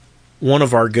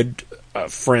of our good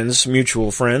friends,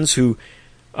 mutual friends, who...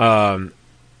 and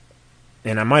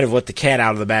I might have let the cat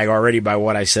out of the bag already by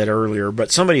what I said earlier, but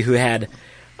somebody who had...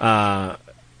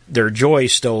 their joy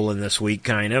stolen this week,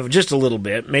 kind of, just a little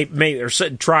bit, or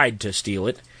tried to steal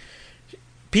it.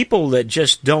 People that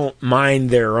just don't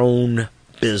mind their own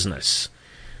business,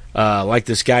 like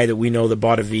this guy that we know that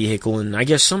bought a vehicle, and I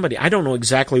guess somebody, I don't know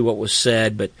exactly what was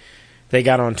said, but they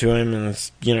got onto him and,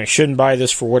 shouldn't buy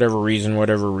this for whatever reason.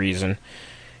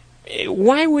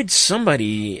 Why would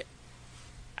somebody,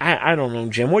 I don't know,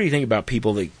 Jim, what do you think about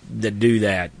people that do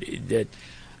that?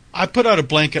 I put out a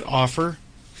blanket offer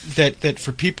that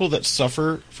for people that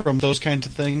suffer from those kinds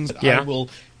of things, I will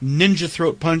ninja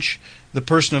throat punch the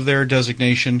person of their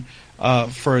designation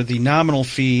for the nominal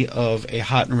fee of a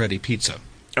hot and ready pizza.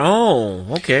 Oh,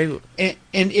 okay. And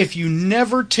if you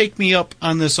never take me up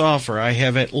on this offer, I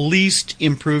have at least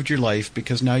improved your life,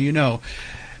 because now you know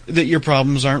that your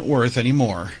problems aren't worth any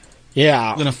more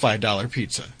than a $5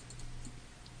 pizza.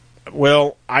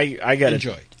 Well, I got to...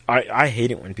 Enjoy. I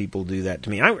hate it when people do that to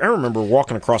me. I remember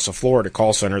walking across the floor at a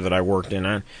call center that I worked in,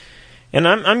 and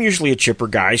I'm usually a chipper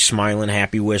guy, smiling,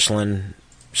 happy, whistling,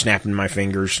 snapping my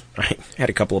fingers. I had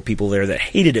a couple of people there that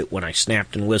hated it when I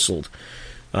snapped and whistled.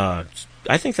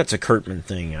 I think that's a Kurtman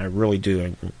thing. I really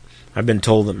do. I've been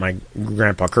told that my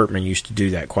grandpa Kurtman used to do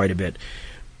that quite a bit.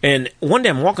 And one day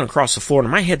I'm walking across the floor, and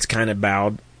my head's kind of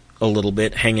bowed a little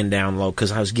bit, hanging down low,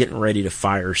 because I was getting ready to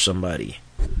fire somebody.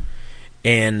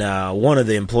 And one of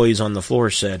the employees on the floor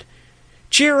said,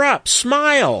 "Cheer up,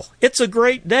 smile, it's a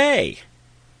great day."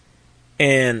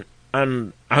 And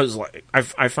I was like,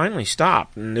 I finally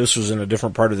stopped, and this was in a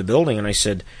different part of the building, and I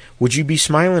said, "Would you be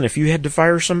smiling if you had to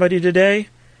fire somebody today?"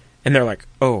 And they're like,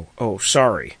 oh,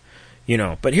 sorry.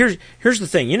 But here's the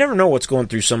thing. You never know what's going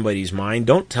through somebody's mind.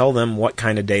 Don't tell them what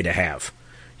kind of day to have.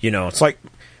 It's like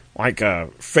a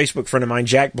Facebook friend of mine,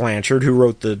 Jack Blanchard, who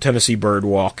wrote the Tennessee Bird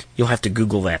Walk. You'll have to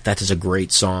Google that. That is a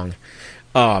great song.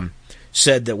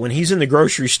 Said that when he's in the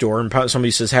grocery store and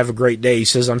somebody says, "Have a great day," he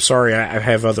says, "I'm sorry, I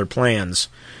have other plans."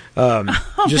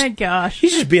 My gosh.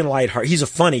 He's just being lighthearted. He's a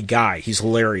funny guy. He's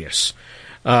hilarious.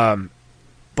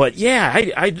 But yeah,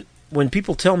 I when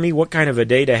people tell me what kind of a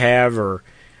day to have, or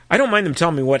I don't mind them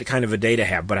telling me what kind of a day to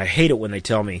have, but I hate it when they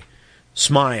tell me,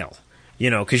 "Smile."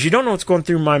 Because you don't know what's going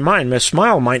through my mind. A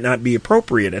smile might not be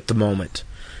appropriate at the moment.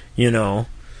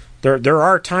 There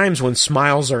are times when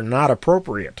smiles are not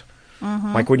appropriate.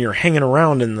 Mm-hmm. Like when you're hanging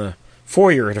around in the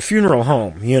foyer at a funeral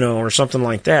home, or something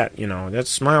like that. That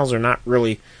smiles are not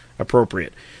really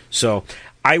appropriate. So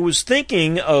I was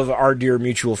thinking of our dear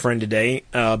mutual friend today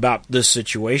about this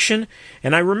situation,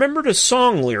 and I remembered a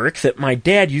song lyric that my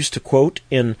dad used to quote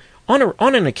on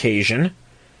an occasion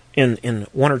in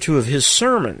one or two of his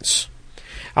sermons.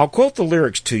 I'll quote the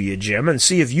lyrics to you, Jim, and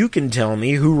see if you can tell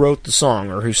me who wrote the song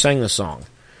or who sang the song.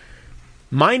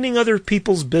 Minding other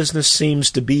people's business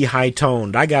seems to be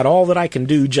high-toned. I got all that I can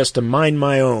do just to mind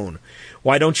my own.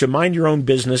 Why don't you mind your own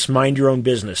business, mind your own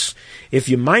business? If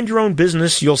you mind your own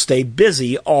business, you'll stay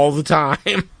busy all the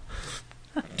time.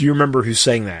 Do you remember who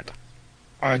sang that?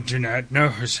 I do not know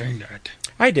who sang that.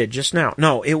 I did just now.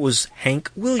 No, it was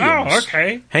Hank Williams. Oh,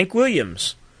 okay. Hank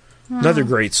Williams. Another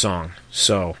great song.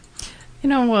 So, You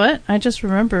know what? I just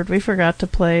remembered we forgot to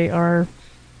play our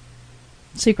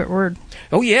secret word.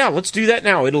 oh yeah, let's do that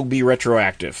now. It'll be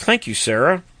retroactive. Thank you,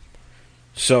 Sarah.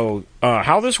 So,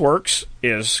 how this works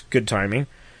is good timing,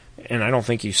 and I don't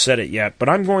think you said it yet, but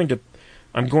I'm going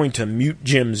to mute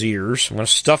Jim's ears. I'm going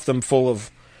to stuff them full of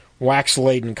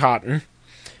wax-laden cotton,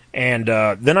 and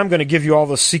then I'm going to give you all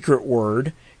the secret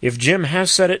word. If Jim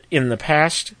has said it in the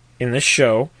past in this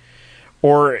show,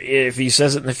 or if he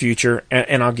says it in the future,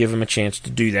 and I'll give him a chance to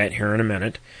do that here in a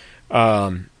minute,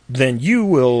 then you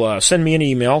will send me an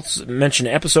email, mention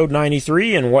episode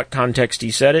 93 and what context he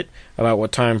said it, about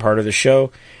what time part of the show,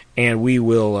 and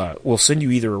we'll send you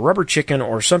either a rubber chicken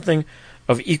or something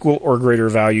of equal or greater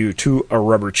value to a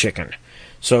rubber chicken.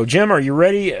 So, Jim, are you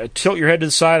ready? Tilt your head to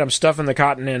the side. I'm stuffing the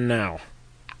cotton in now.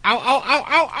 Ow, ow, ow,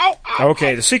 ow, ow, ow.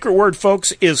 Okay, the secret word,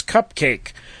 folks, is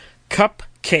cupcake.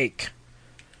 Cupcake.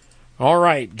 All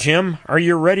right, Jim, are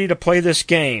you ready to play this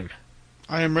game?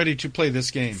 I am ready to play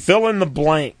this game. Fill in the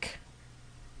blank.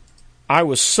 I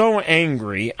was so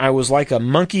angry, I was like a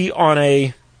monkey on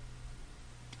a...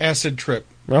 Acid trip.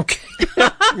 Okay.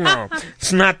 No,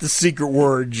 it's not the secret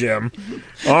word, Jim.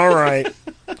 All right.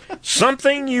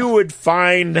 Something you would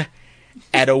find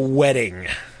at a wedding.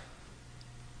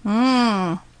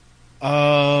 I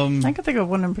can think of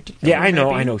one in particular. Yeah, I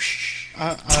know, maybe. I know. Shh.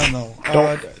 I don't know.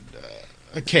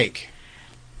 A cake.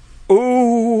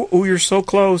 Ooh, you're so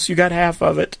close. You got half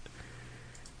of it.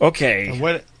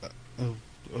 Okay.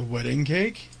 A wedding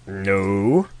cake?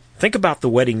 No. Think about the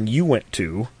wedding you went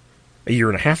to a year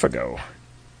and a half ago.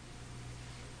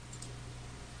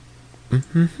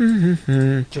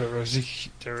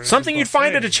 Something you'd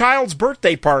find at a child's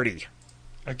birthday party.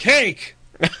 A cake.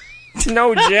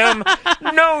 No, Jim.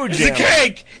 No, Jim. It's a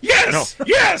cake. Yes. No.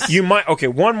 Yes. You might. Okay,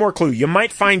 one more clue. You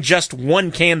might find just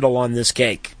one candle on this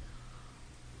cake.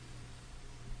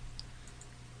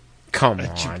 Come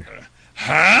on.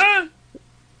 Huh?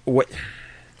 What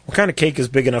kind of cake is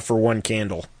big enough for one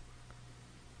candle?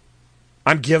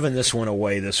 I'm giving this one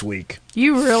away this week.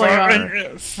 You really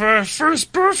are. For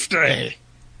first birthday.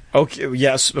 Okay,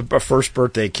 yes, a first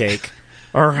birthday cake.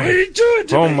 All right. What are you doing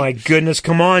to Oh me? my goodness,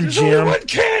 come on, There's Jim. only one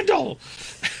candle.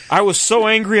 I was so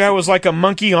angry I was like a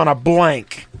monkey on a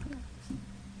blank.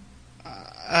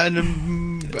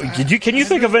 Can you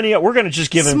think of any? We're going to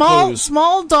just give him clues.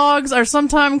 Small dogs are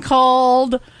sometimes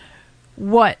called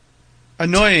what?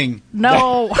 Annoying.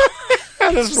 No.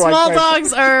 Small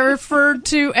dogs are referred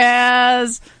to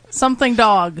as something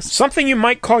dogs. Something you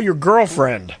might call your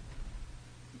girlfriend.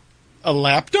 A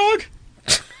lapdog?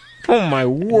 Oh my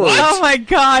word. Oh my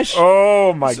gosh.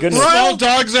 Oh my goodness. Small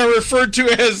dogs are referred to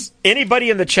as...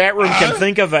 Anybody in the chat room can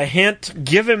think of a hint.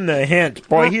 Give him the hint.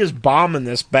 Boy, he is bombing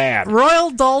this bad. Royal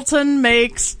Dalton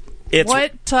makes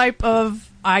what type of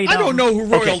item? I don't know who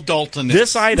Royal Dalton is.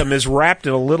 This item is wrapped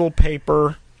in a little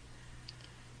paper.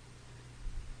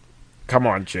 Come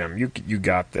on, Jim. You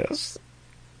got this.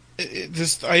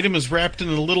 This item is wrapped in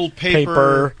a little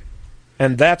paper.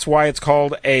 And that's why it's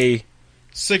called a...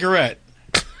 cigarette.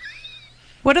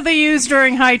 What do they use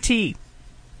during high tea?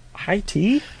 High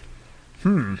tea?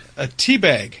 A tea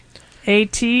bag. A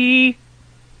tea.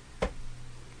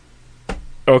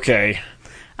 Okay.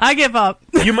 I give up.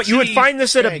 You would find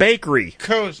this at a bakery.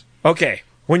 Okay.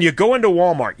 When you go into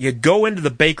Walmart, you go into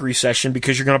the bakery section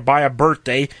because you're going to buy a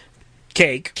birthday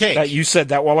cake. You said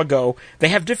that while ago. They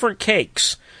have different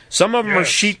cakes. Some of them are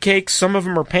sheet cakes, some of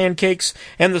them are pancakes,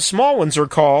 and the small ones are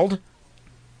called...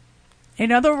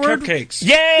 Another word? Cupcakes. Yay!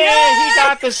 He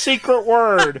got the secret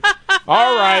word.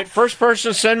 All right. First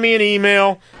person, send me an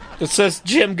email that says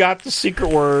Jim got the secret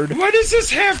word. What does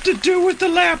this have to do with the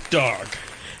lapdog?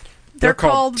 They're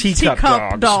called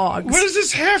teacup dogs. What does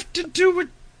this have to do with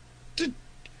the...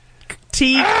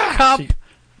 Teacup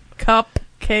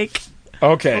cupcake.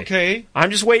 Okay.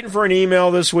 I'm just waiting for an email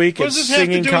this week. What does this have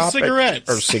to do with cigarettes?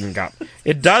 Or singing cop.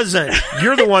 It doesn't.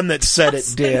 You're the one that said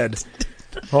it did.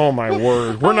 Oh my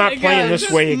word! We're not playing this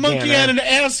way again. Monkey on an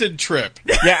acid trip.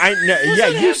 Yeah, I know. What's Yeah,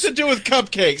 that have to do with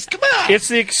cupcakes? Come on. It's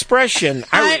the expression.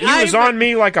 He was on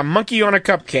me like a monkey on a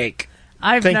cupcake.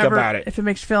 Think about it. If it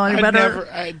makes you feel any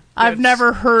better, I've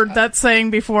never heard that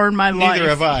saying before in my life. Neither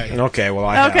have I. Okay, well,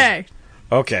 I have.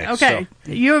 Okay. So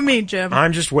you and me, Jim.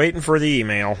 I'm just waiting for the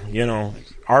email.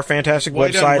 Our fantastic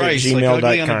website at gmail.com.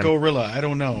 Like ugly on a gorilla. I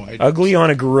don't know. Ugly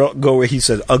on a gorilla. He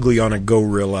said ugly on a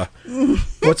gorilla.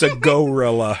 What's a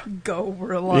gorilla?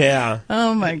 Gorilla. Yeah.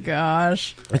 Oh my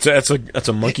gosh. That's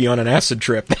a monkey on an acid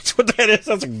trip. That's what that is.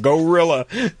 That's a gorilla.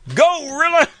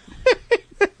 Gorilla.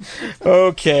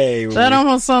 Okay. That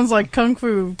almost sounds like Kung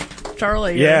Fu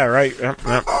Charlie. Yeah, right.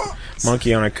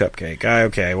 Monkey on a cupcake.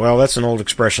 Okay. Well, that's an old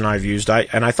expression I've used.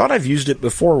 I thought I've used it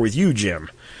before with you, Jim.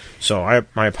 So I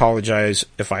apologize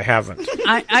if I haven't.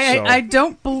 I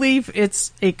don't believe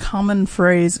it's a common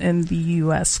phrase in the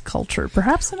U.S. culture.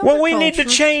 Perhaps in other we need to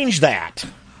change that.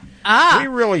 We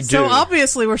really do. So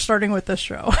obviously we're starting with this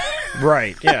show.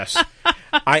 Right, yes.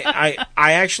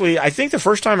 I think the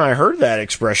first time I heard that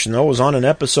expression, though, was on an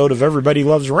episode of Everybody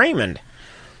Loves Raymond.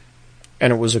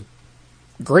 And it was a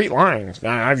great line.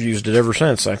 I've used it ever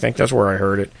since. I think that's where I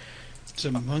heard it. It's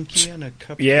a monkey on a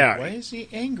cupcake. Yeah. Why is he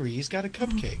angry? He's got a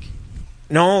cupcake.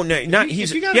 No, not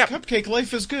he's. If you got a cupcake,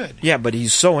 life is good. Yeah, but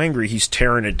he's so angry, he's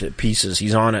tearing it to pieces.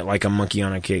 He's on it like a monkey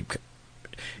on a cake.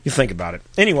 You think about it.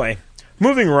 Anyway,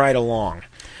 moving right along.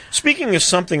 Speaking of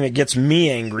something that gets me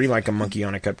angry, like a monkey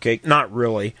on a cupcake, not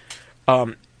really.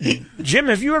 Jim,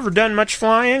 have you ever done much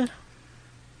flying?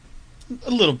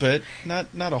 A little bit, not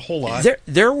a whole lot.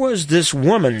 There was this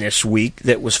woman this week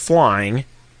that was flying,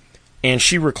 and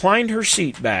she reclined her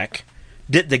seat back.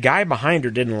 The guy behind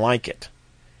her didn't like it.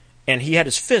 And he had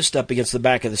his fist up against the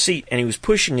back of the seat, and he was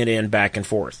pushing it in back and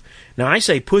forth. Now, I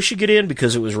say pushing it in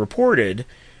because it was reported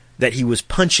that he was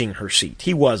punching her seat.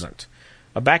 He wasn't.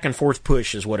 A back and forth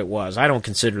push is what it was. I don't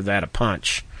consider that a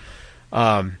punch.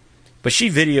 But she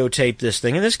videotaped this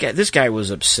thing, and this guy was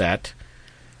upset.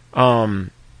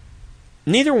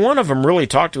 Neither one of them really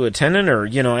talked to an attendant or,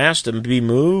 asked him to be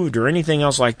moved or anything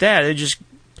else like that. It just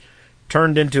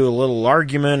turned into a little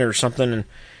argument or something, and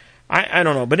I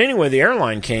don't know. But anyway, the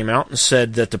airline came out and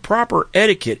said that the proper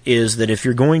etiquette is that if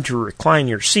you're going to recline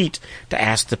your seat, to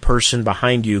ask the person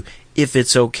behind you if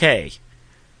it's okay.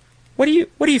 What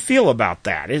do you feel about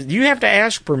that? Do you have to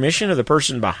ask permission of the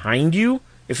person behind you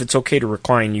if it's okay to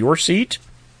recline your seat?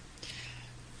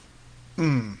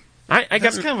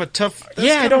 That's kind of a tough.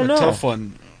 I don't know. Tough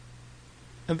one.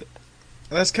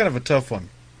 That's kind of a tough one.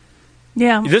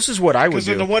 Yeah. This is what I would do. Because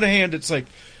on the one hand, it's like,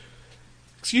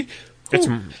 excuse.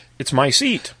 It's my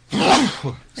seat.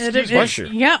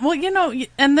 Yeah, well,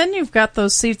 and then you've got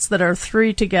those seats that are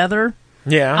three together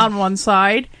on one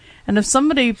side. And if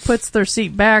somebody puts their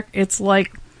seat back, it's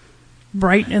like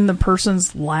right in the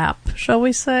person's lap, shall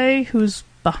we say, who's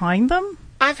behind them.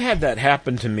 I've had that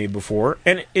happen to me before,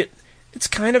 and it's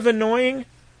kind of annoying.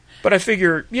 But I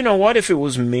figure, you know what, if it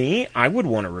was me, I would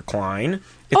want to recline.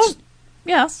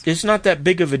 Yes. It's not that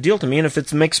big of a deal to me, and if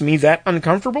it makes me that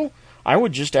uncomfortable, I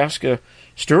would just ask a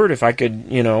steward if I could,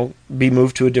 be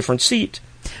moved to a different seat.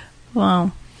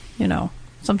 Well,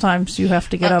 sometimes you have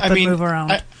to get up and move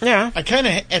around. At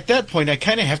that point, I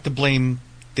kind of have to blame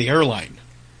the airline.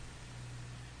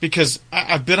 Because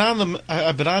I've been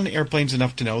on airplanes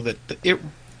enough to know that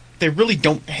they really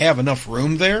don't have enough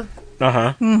room there.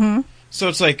 Uh-huh. Mm-hmm. So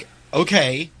it's like,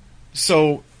 okay,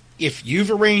 so if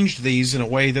you've arranged these in a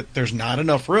way that there's not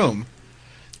enough room,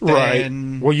 right.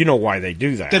 Well, you know why they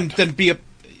do that. Then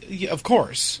of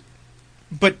course.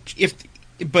 But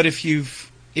if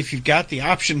you've got the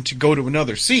option to go to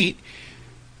another seat,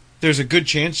 there's a good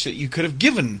chance that you could have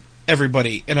given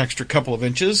everybody an extra couple of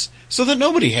inches so that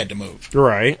nobody had to move.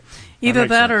 Right. Either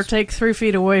that or take 3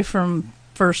 feet away from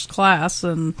first class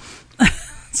and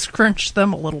scrunch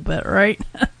them a little bit, right?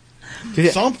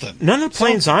 Something. None of the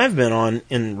planes I've been on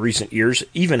in recent years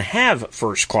even have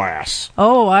first class.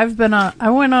 Oh, I went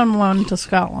on one to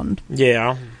Scotland.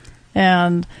 Yeah.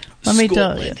 And let me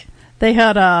tell you, they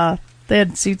had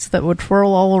seats that would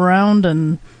twirl all around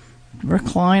and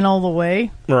recline all the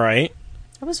way. Right.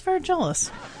 I was very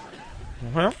jealous.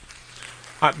 Well,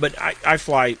 I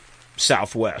fly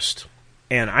Southwest,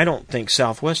 and I don't think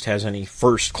Southwest has any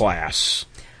first class.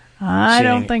 I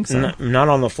don't think so. Not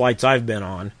on the flights I've been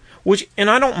on. And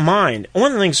I don't mind.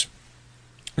 One of the things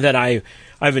that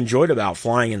I've enjoyed about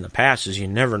flying in the past is you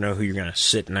never know who you're going to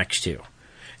sit next to.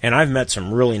 And I've met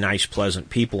some really nice, pleasant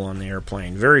people on the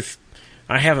airplane.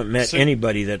 I haven't met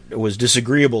anybody that was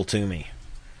disagreeable to me.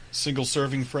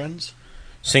 Single-serving friends?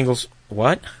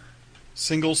 What?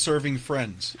 Single-serving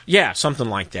friends. Yeah, something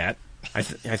like that. I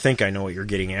think I know what you're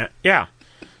getting at. Yeah.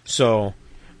 So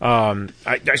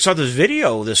I saw this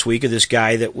video this week of this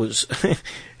guy that was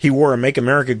he wore a Make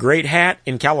America Great hat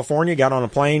in California, got on a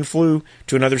plane, flew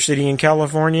to another city in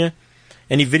California,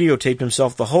 and he videotaped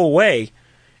himself the whole way,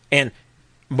 and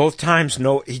both times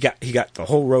he got the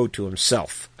whole road to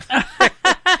himself.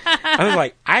 I was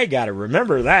like, I got to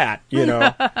remember that,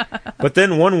 But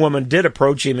then one woman did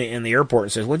approach him in the airport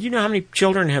and says, well, do you know how many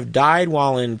children have died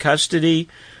while in custody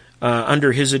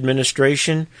under his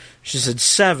administration? She said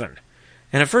 7.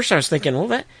 And at first I was thinking, well,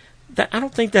 that I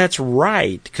don't think that's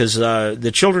right, because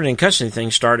the children in custody thing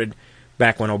started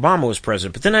back when Obama was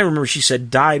president. But then I remember she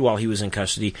said died while he was in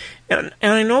custody. And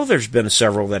I know there's been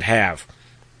several that have.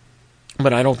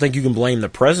 But I don't think you can blame the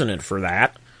president for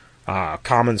that.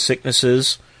 Common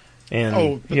sicknesses.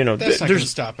 And, that's not going to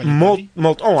stop anybody.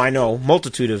 I know.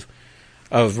 Multitude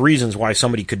of reasons why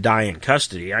somebody could die in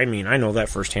custody. I mean, I know that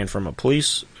firsthand from a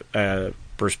police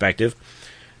perspective.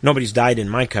 Nobody's died in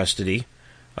my custody.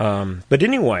 But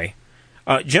anyway,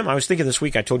 Jim, I was thinking this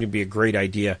week, I told you it'd be a great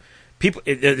idea.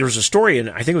 There was a story in,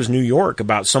 I think it was New York,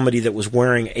 about somebody that was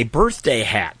wearing a birthday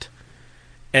hat.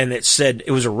 And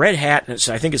it was a red hat, and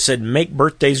I think it said, "Make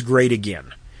birthdays great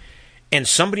again." And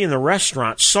somebody in the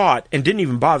restaurant saw it and didn't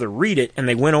even bother to read it, and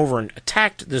they went over and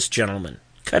attacked this gentleman,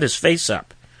 cut his face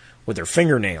up with their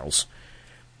fingernails.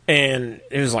 And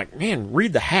it was like, man,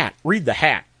 read the hat.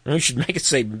 And we should make it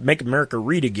say, "Make America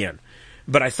Read Again."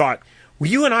 But I thought, well,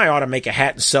 you and I ought to make a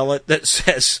hat and sell it that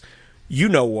says, "You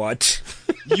know what?"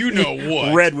 You know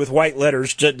what? Red with white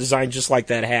letters designed just like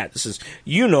that hat. It says,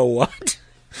 "You know what?"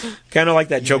 Kind of like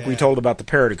that joke we told about the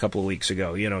parrot a couple of weeks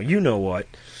ago. You know what?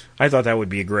 I thought that would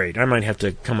be great. I might have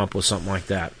to come up with something like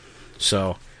that.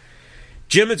 So,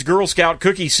 Jim, it's Girl Scout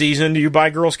cookie season. Do you buy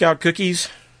Girl Scout cookies?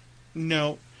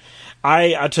 No.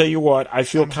 I tell you what, I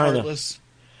feel kind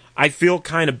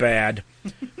of bad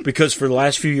because for the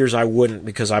last few years I wouldn't,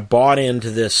 because I bought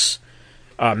into this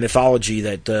mythology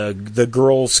that the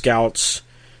Girl Scouts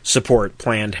support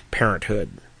Planned Parenthood.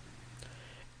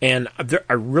 And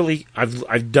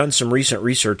I've done some recent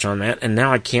research on that, and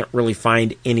now I can't really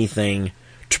find anything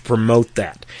to promote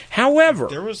that. However,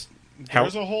 there was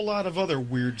a whole lot of other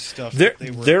weird stuff. There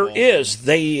is.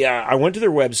 I went to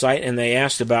their website and they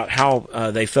asked about how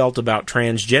they felt about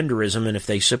transgenderism and if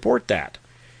they support that.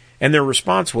 And their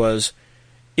response was,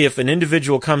 if an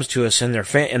individual comes to us and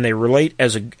they relate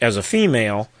as a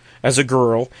female, as a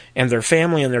girl, and their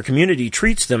family and their community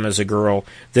treats them as a girl,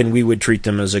 then we would treat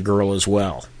them as a girl as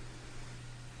well.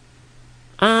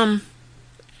 I'm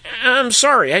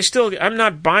sorry. I'm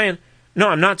not buying. No,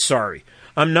 I'm not sorry.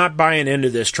 I'm not buying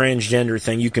into this transgender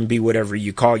thing. You can be whatever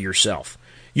you call yourself.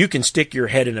 You can stick your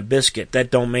head in a biscuit. That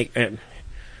doesn't make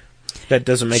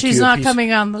She's you. Not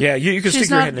coming on. Yeah, you can stick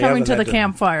your head in the oven. She's not coming to the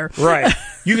campfire. Right.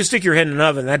 You can stick your head in an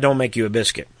oven. That don't make you a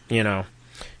biscuit.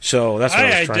 So that's what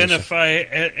I was trying to say. I identify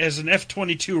as an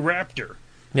F-22 Raptor.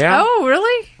 Yeah. Oh,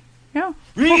 really? Yeah.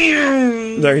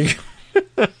 There you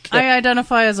go. I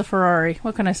identify as a Ferrari.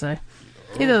 What can I say?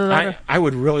 Either the other. I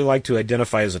would really like to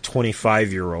identify as a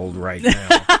 25-year-old right now.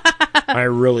 I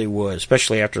really would,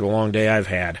 especially after the long day I've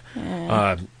had.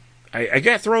 Yeah. I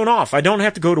got thrown off. I don't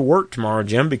have to go to work tomorrow,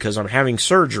 Jim, because I'm having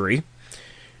surgery.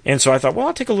 And so I thought, well,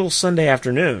 I'll take a little Sunday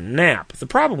afternoon nap. The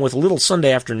problem with little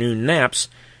Sunday afternoon naps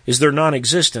is they're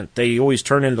non-existent. They always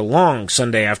turn into long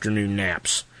Sunday afternoon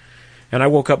naps. And I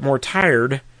woke up more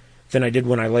tired than I did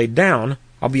when I laid down.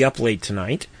 I'll be up late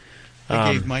tonight.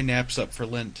 I gave my naps up for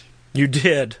Lent. You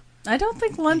did. I don't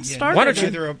think Lent started. Why don't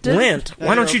you Lent?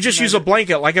 Why don't you just use a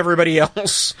blanket like everybody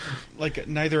else? Like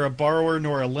neither a borrower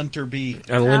nor a lenter bee.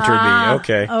 A lenter bee.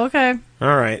 Okay. Okay.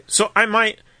 All right. So I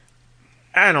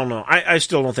don't know. I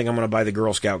still don't think I'm going to buy the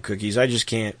Girl Scout cookies. I just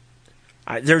can't.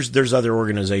 There's other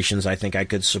organizations I think I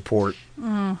could support.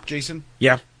 Jason?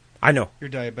 Yeah, I know. You're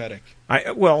diabetic.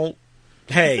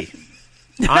 Hey.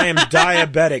 I am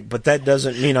diabetic, but that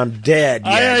doesn't mean I'm dead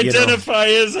yet. I identify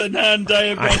as a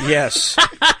non-diabetic. Yes.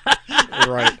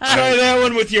 Right. Try that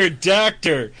one with your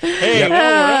doctor. Hey, while we're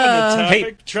on the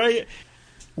topic, try it.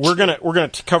 We're gonna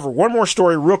cover one more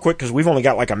story real quick because we've only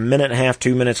got like a minute and a half,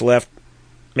 2 minutes left,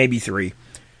 maybe 3.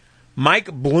 Mike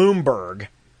Bloomberg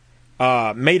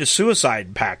made a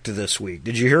suicide pact this week.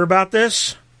 Did you hear about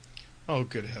this? Oh,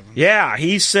 good heavens. Yeah,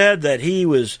 he said that he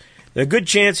was... a good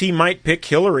chance he might pick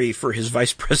Hillary for his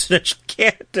vice presidential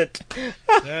candidate.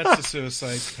 That's a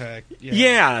suicide pact.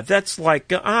 Yeah, that's like,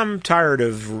 I'm tired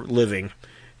of living,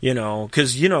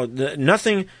 because,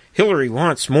 nothing Hillary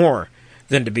wants more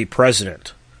than to be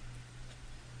president.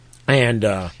 And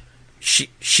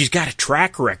she's got a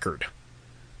track record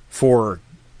for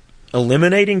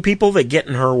eliminating people that get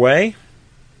in her way.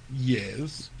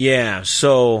 Yes. Yeah,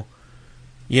 so,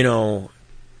 I'm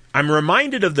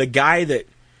reminded of the guy that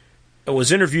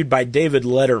was interviewed by David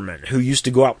Letterman, who used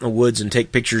to go out in the woods and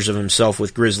take pictures of himself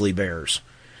with grizzly bears.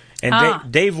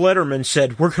 And Dave Letterman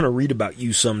said, we're going to read about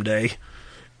you someday.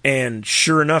 And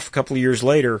sure enough, a couple of years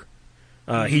later,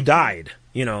 he died.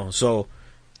 So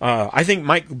I think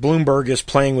Mike Bloomberg is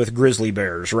playing with grizzly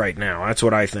bears right now. That's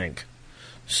what I think.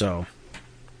 So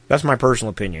that's my personal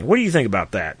opinion. What do you think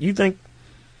about that? You think...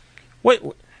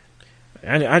 What?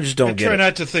 I just don't get it. I try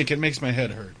not to think. It makes my head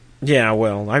hurt. Yeah,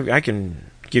 well, I can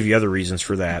give you other reasons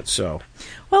for that, so...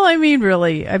 Well,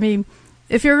 really,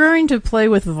 if you're going to play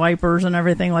with vipers and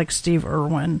everything like Steve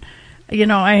Irwin...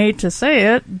 I hate to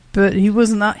say it, but he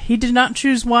did not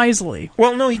choose wisely.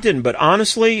 Well, no, he didn't. But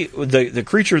honestly, the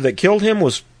creature that killed him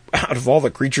was, out of all the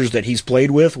creatures that he's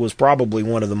played with, was probably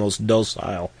one of the most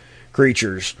docile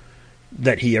creatures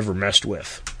that he ever messed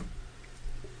with.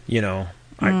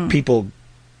 People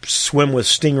swim with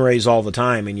stingrays all the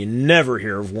time, and you never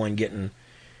hear of one getting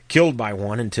killed by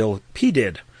one until he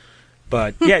did.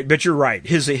 But, yeah, but you're right.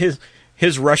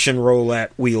 His Russian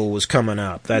roulette wheel was coming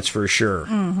up, that's for sure.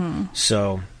 Mm-hmm.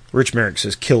 So, Rich Merrick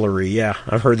says Killery. Yeah,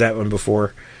 I've heard that one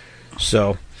before.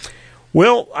 So,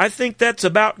 well, I think that's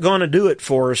about going to do it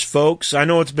for us, folks. I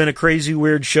know it's been a crazy,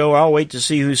 weird show. I'll wait to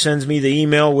see who sends me the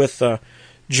email with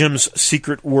Jim's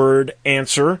secret word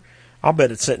answer. I'll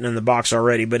bet it's sitting in the box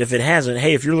already, but if it hasn't,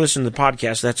 hey, if you're listening to the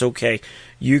podcast, that's okay.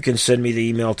 You can send me the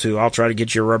email, too. I'll try to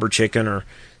get you a rubber chicken or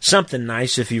something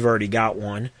nice if you've already got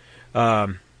one.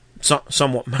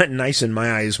 Somewhat nice in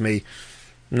my eyes may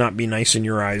not be nice in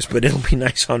your eyes, but it'll be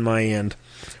nice on my end.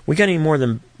 We got any more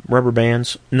than rubber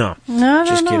bands? No.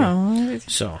 Just kidding.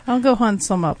 So I'll go hunt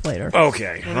some up later.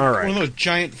 Okay, all right. One of those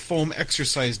giant foam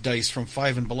exercise dice from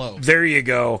 5 and Below. There you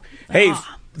go. Hey,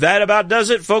 that about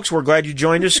does it, folks. We're glad you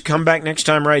joined us. Come back next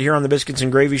time right here on the Biscuits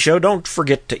and Gravy Show. Don't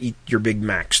forget to eat your Big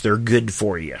Macs. They're good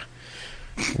for you.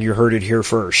 You heard it here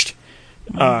first.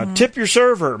 Tip your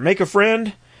server. Make a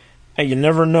friend. And you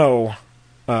never know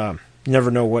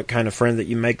what kind of friend that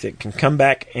you make that can come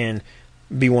back and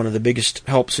be one of the biggest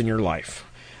helps in your life.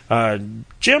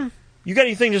 Jim, you got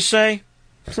anything to say?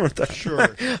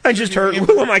 Sure. I just heard.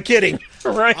 Who am I kidding?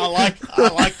 Right. I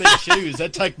like these shoes.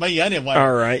 That take me anyway.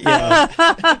 All right.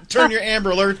 Yeah. Turn your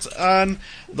Amber Alerts on.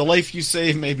 The life you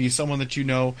save may be someone that you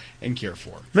know and care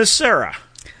for. Miss Sarah.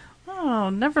 Oh,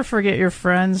 never forget your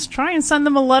friends. Try and send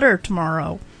them a letter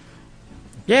tomorrow.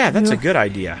 Yeah, that's a good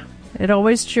idea. It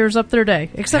always cheers up their day.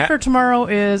 Except for tomorrow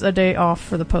is a day off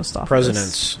for the post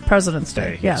office. President's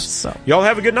Day. Yes. So y'all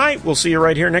have a good night. We'll see you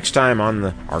right here next time on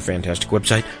the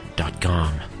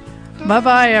ourfantasticwebsite.com.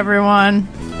 Bye-bye, everyone.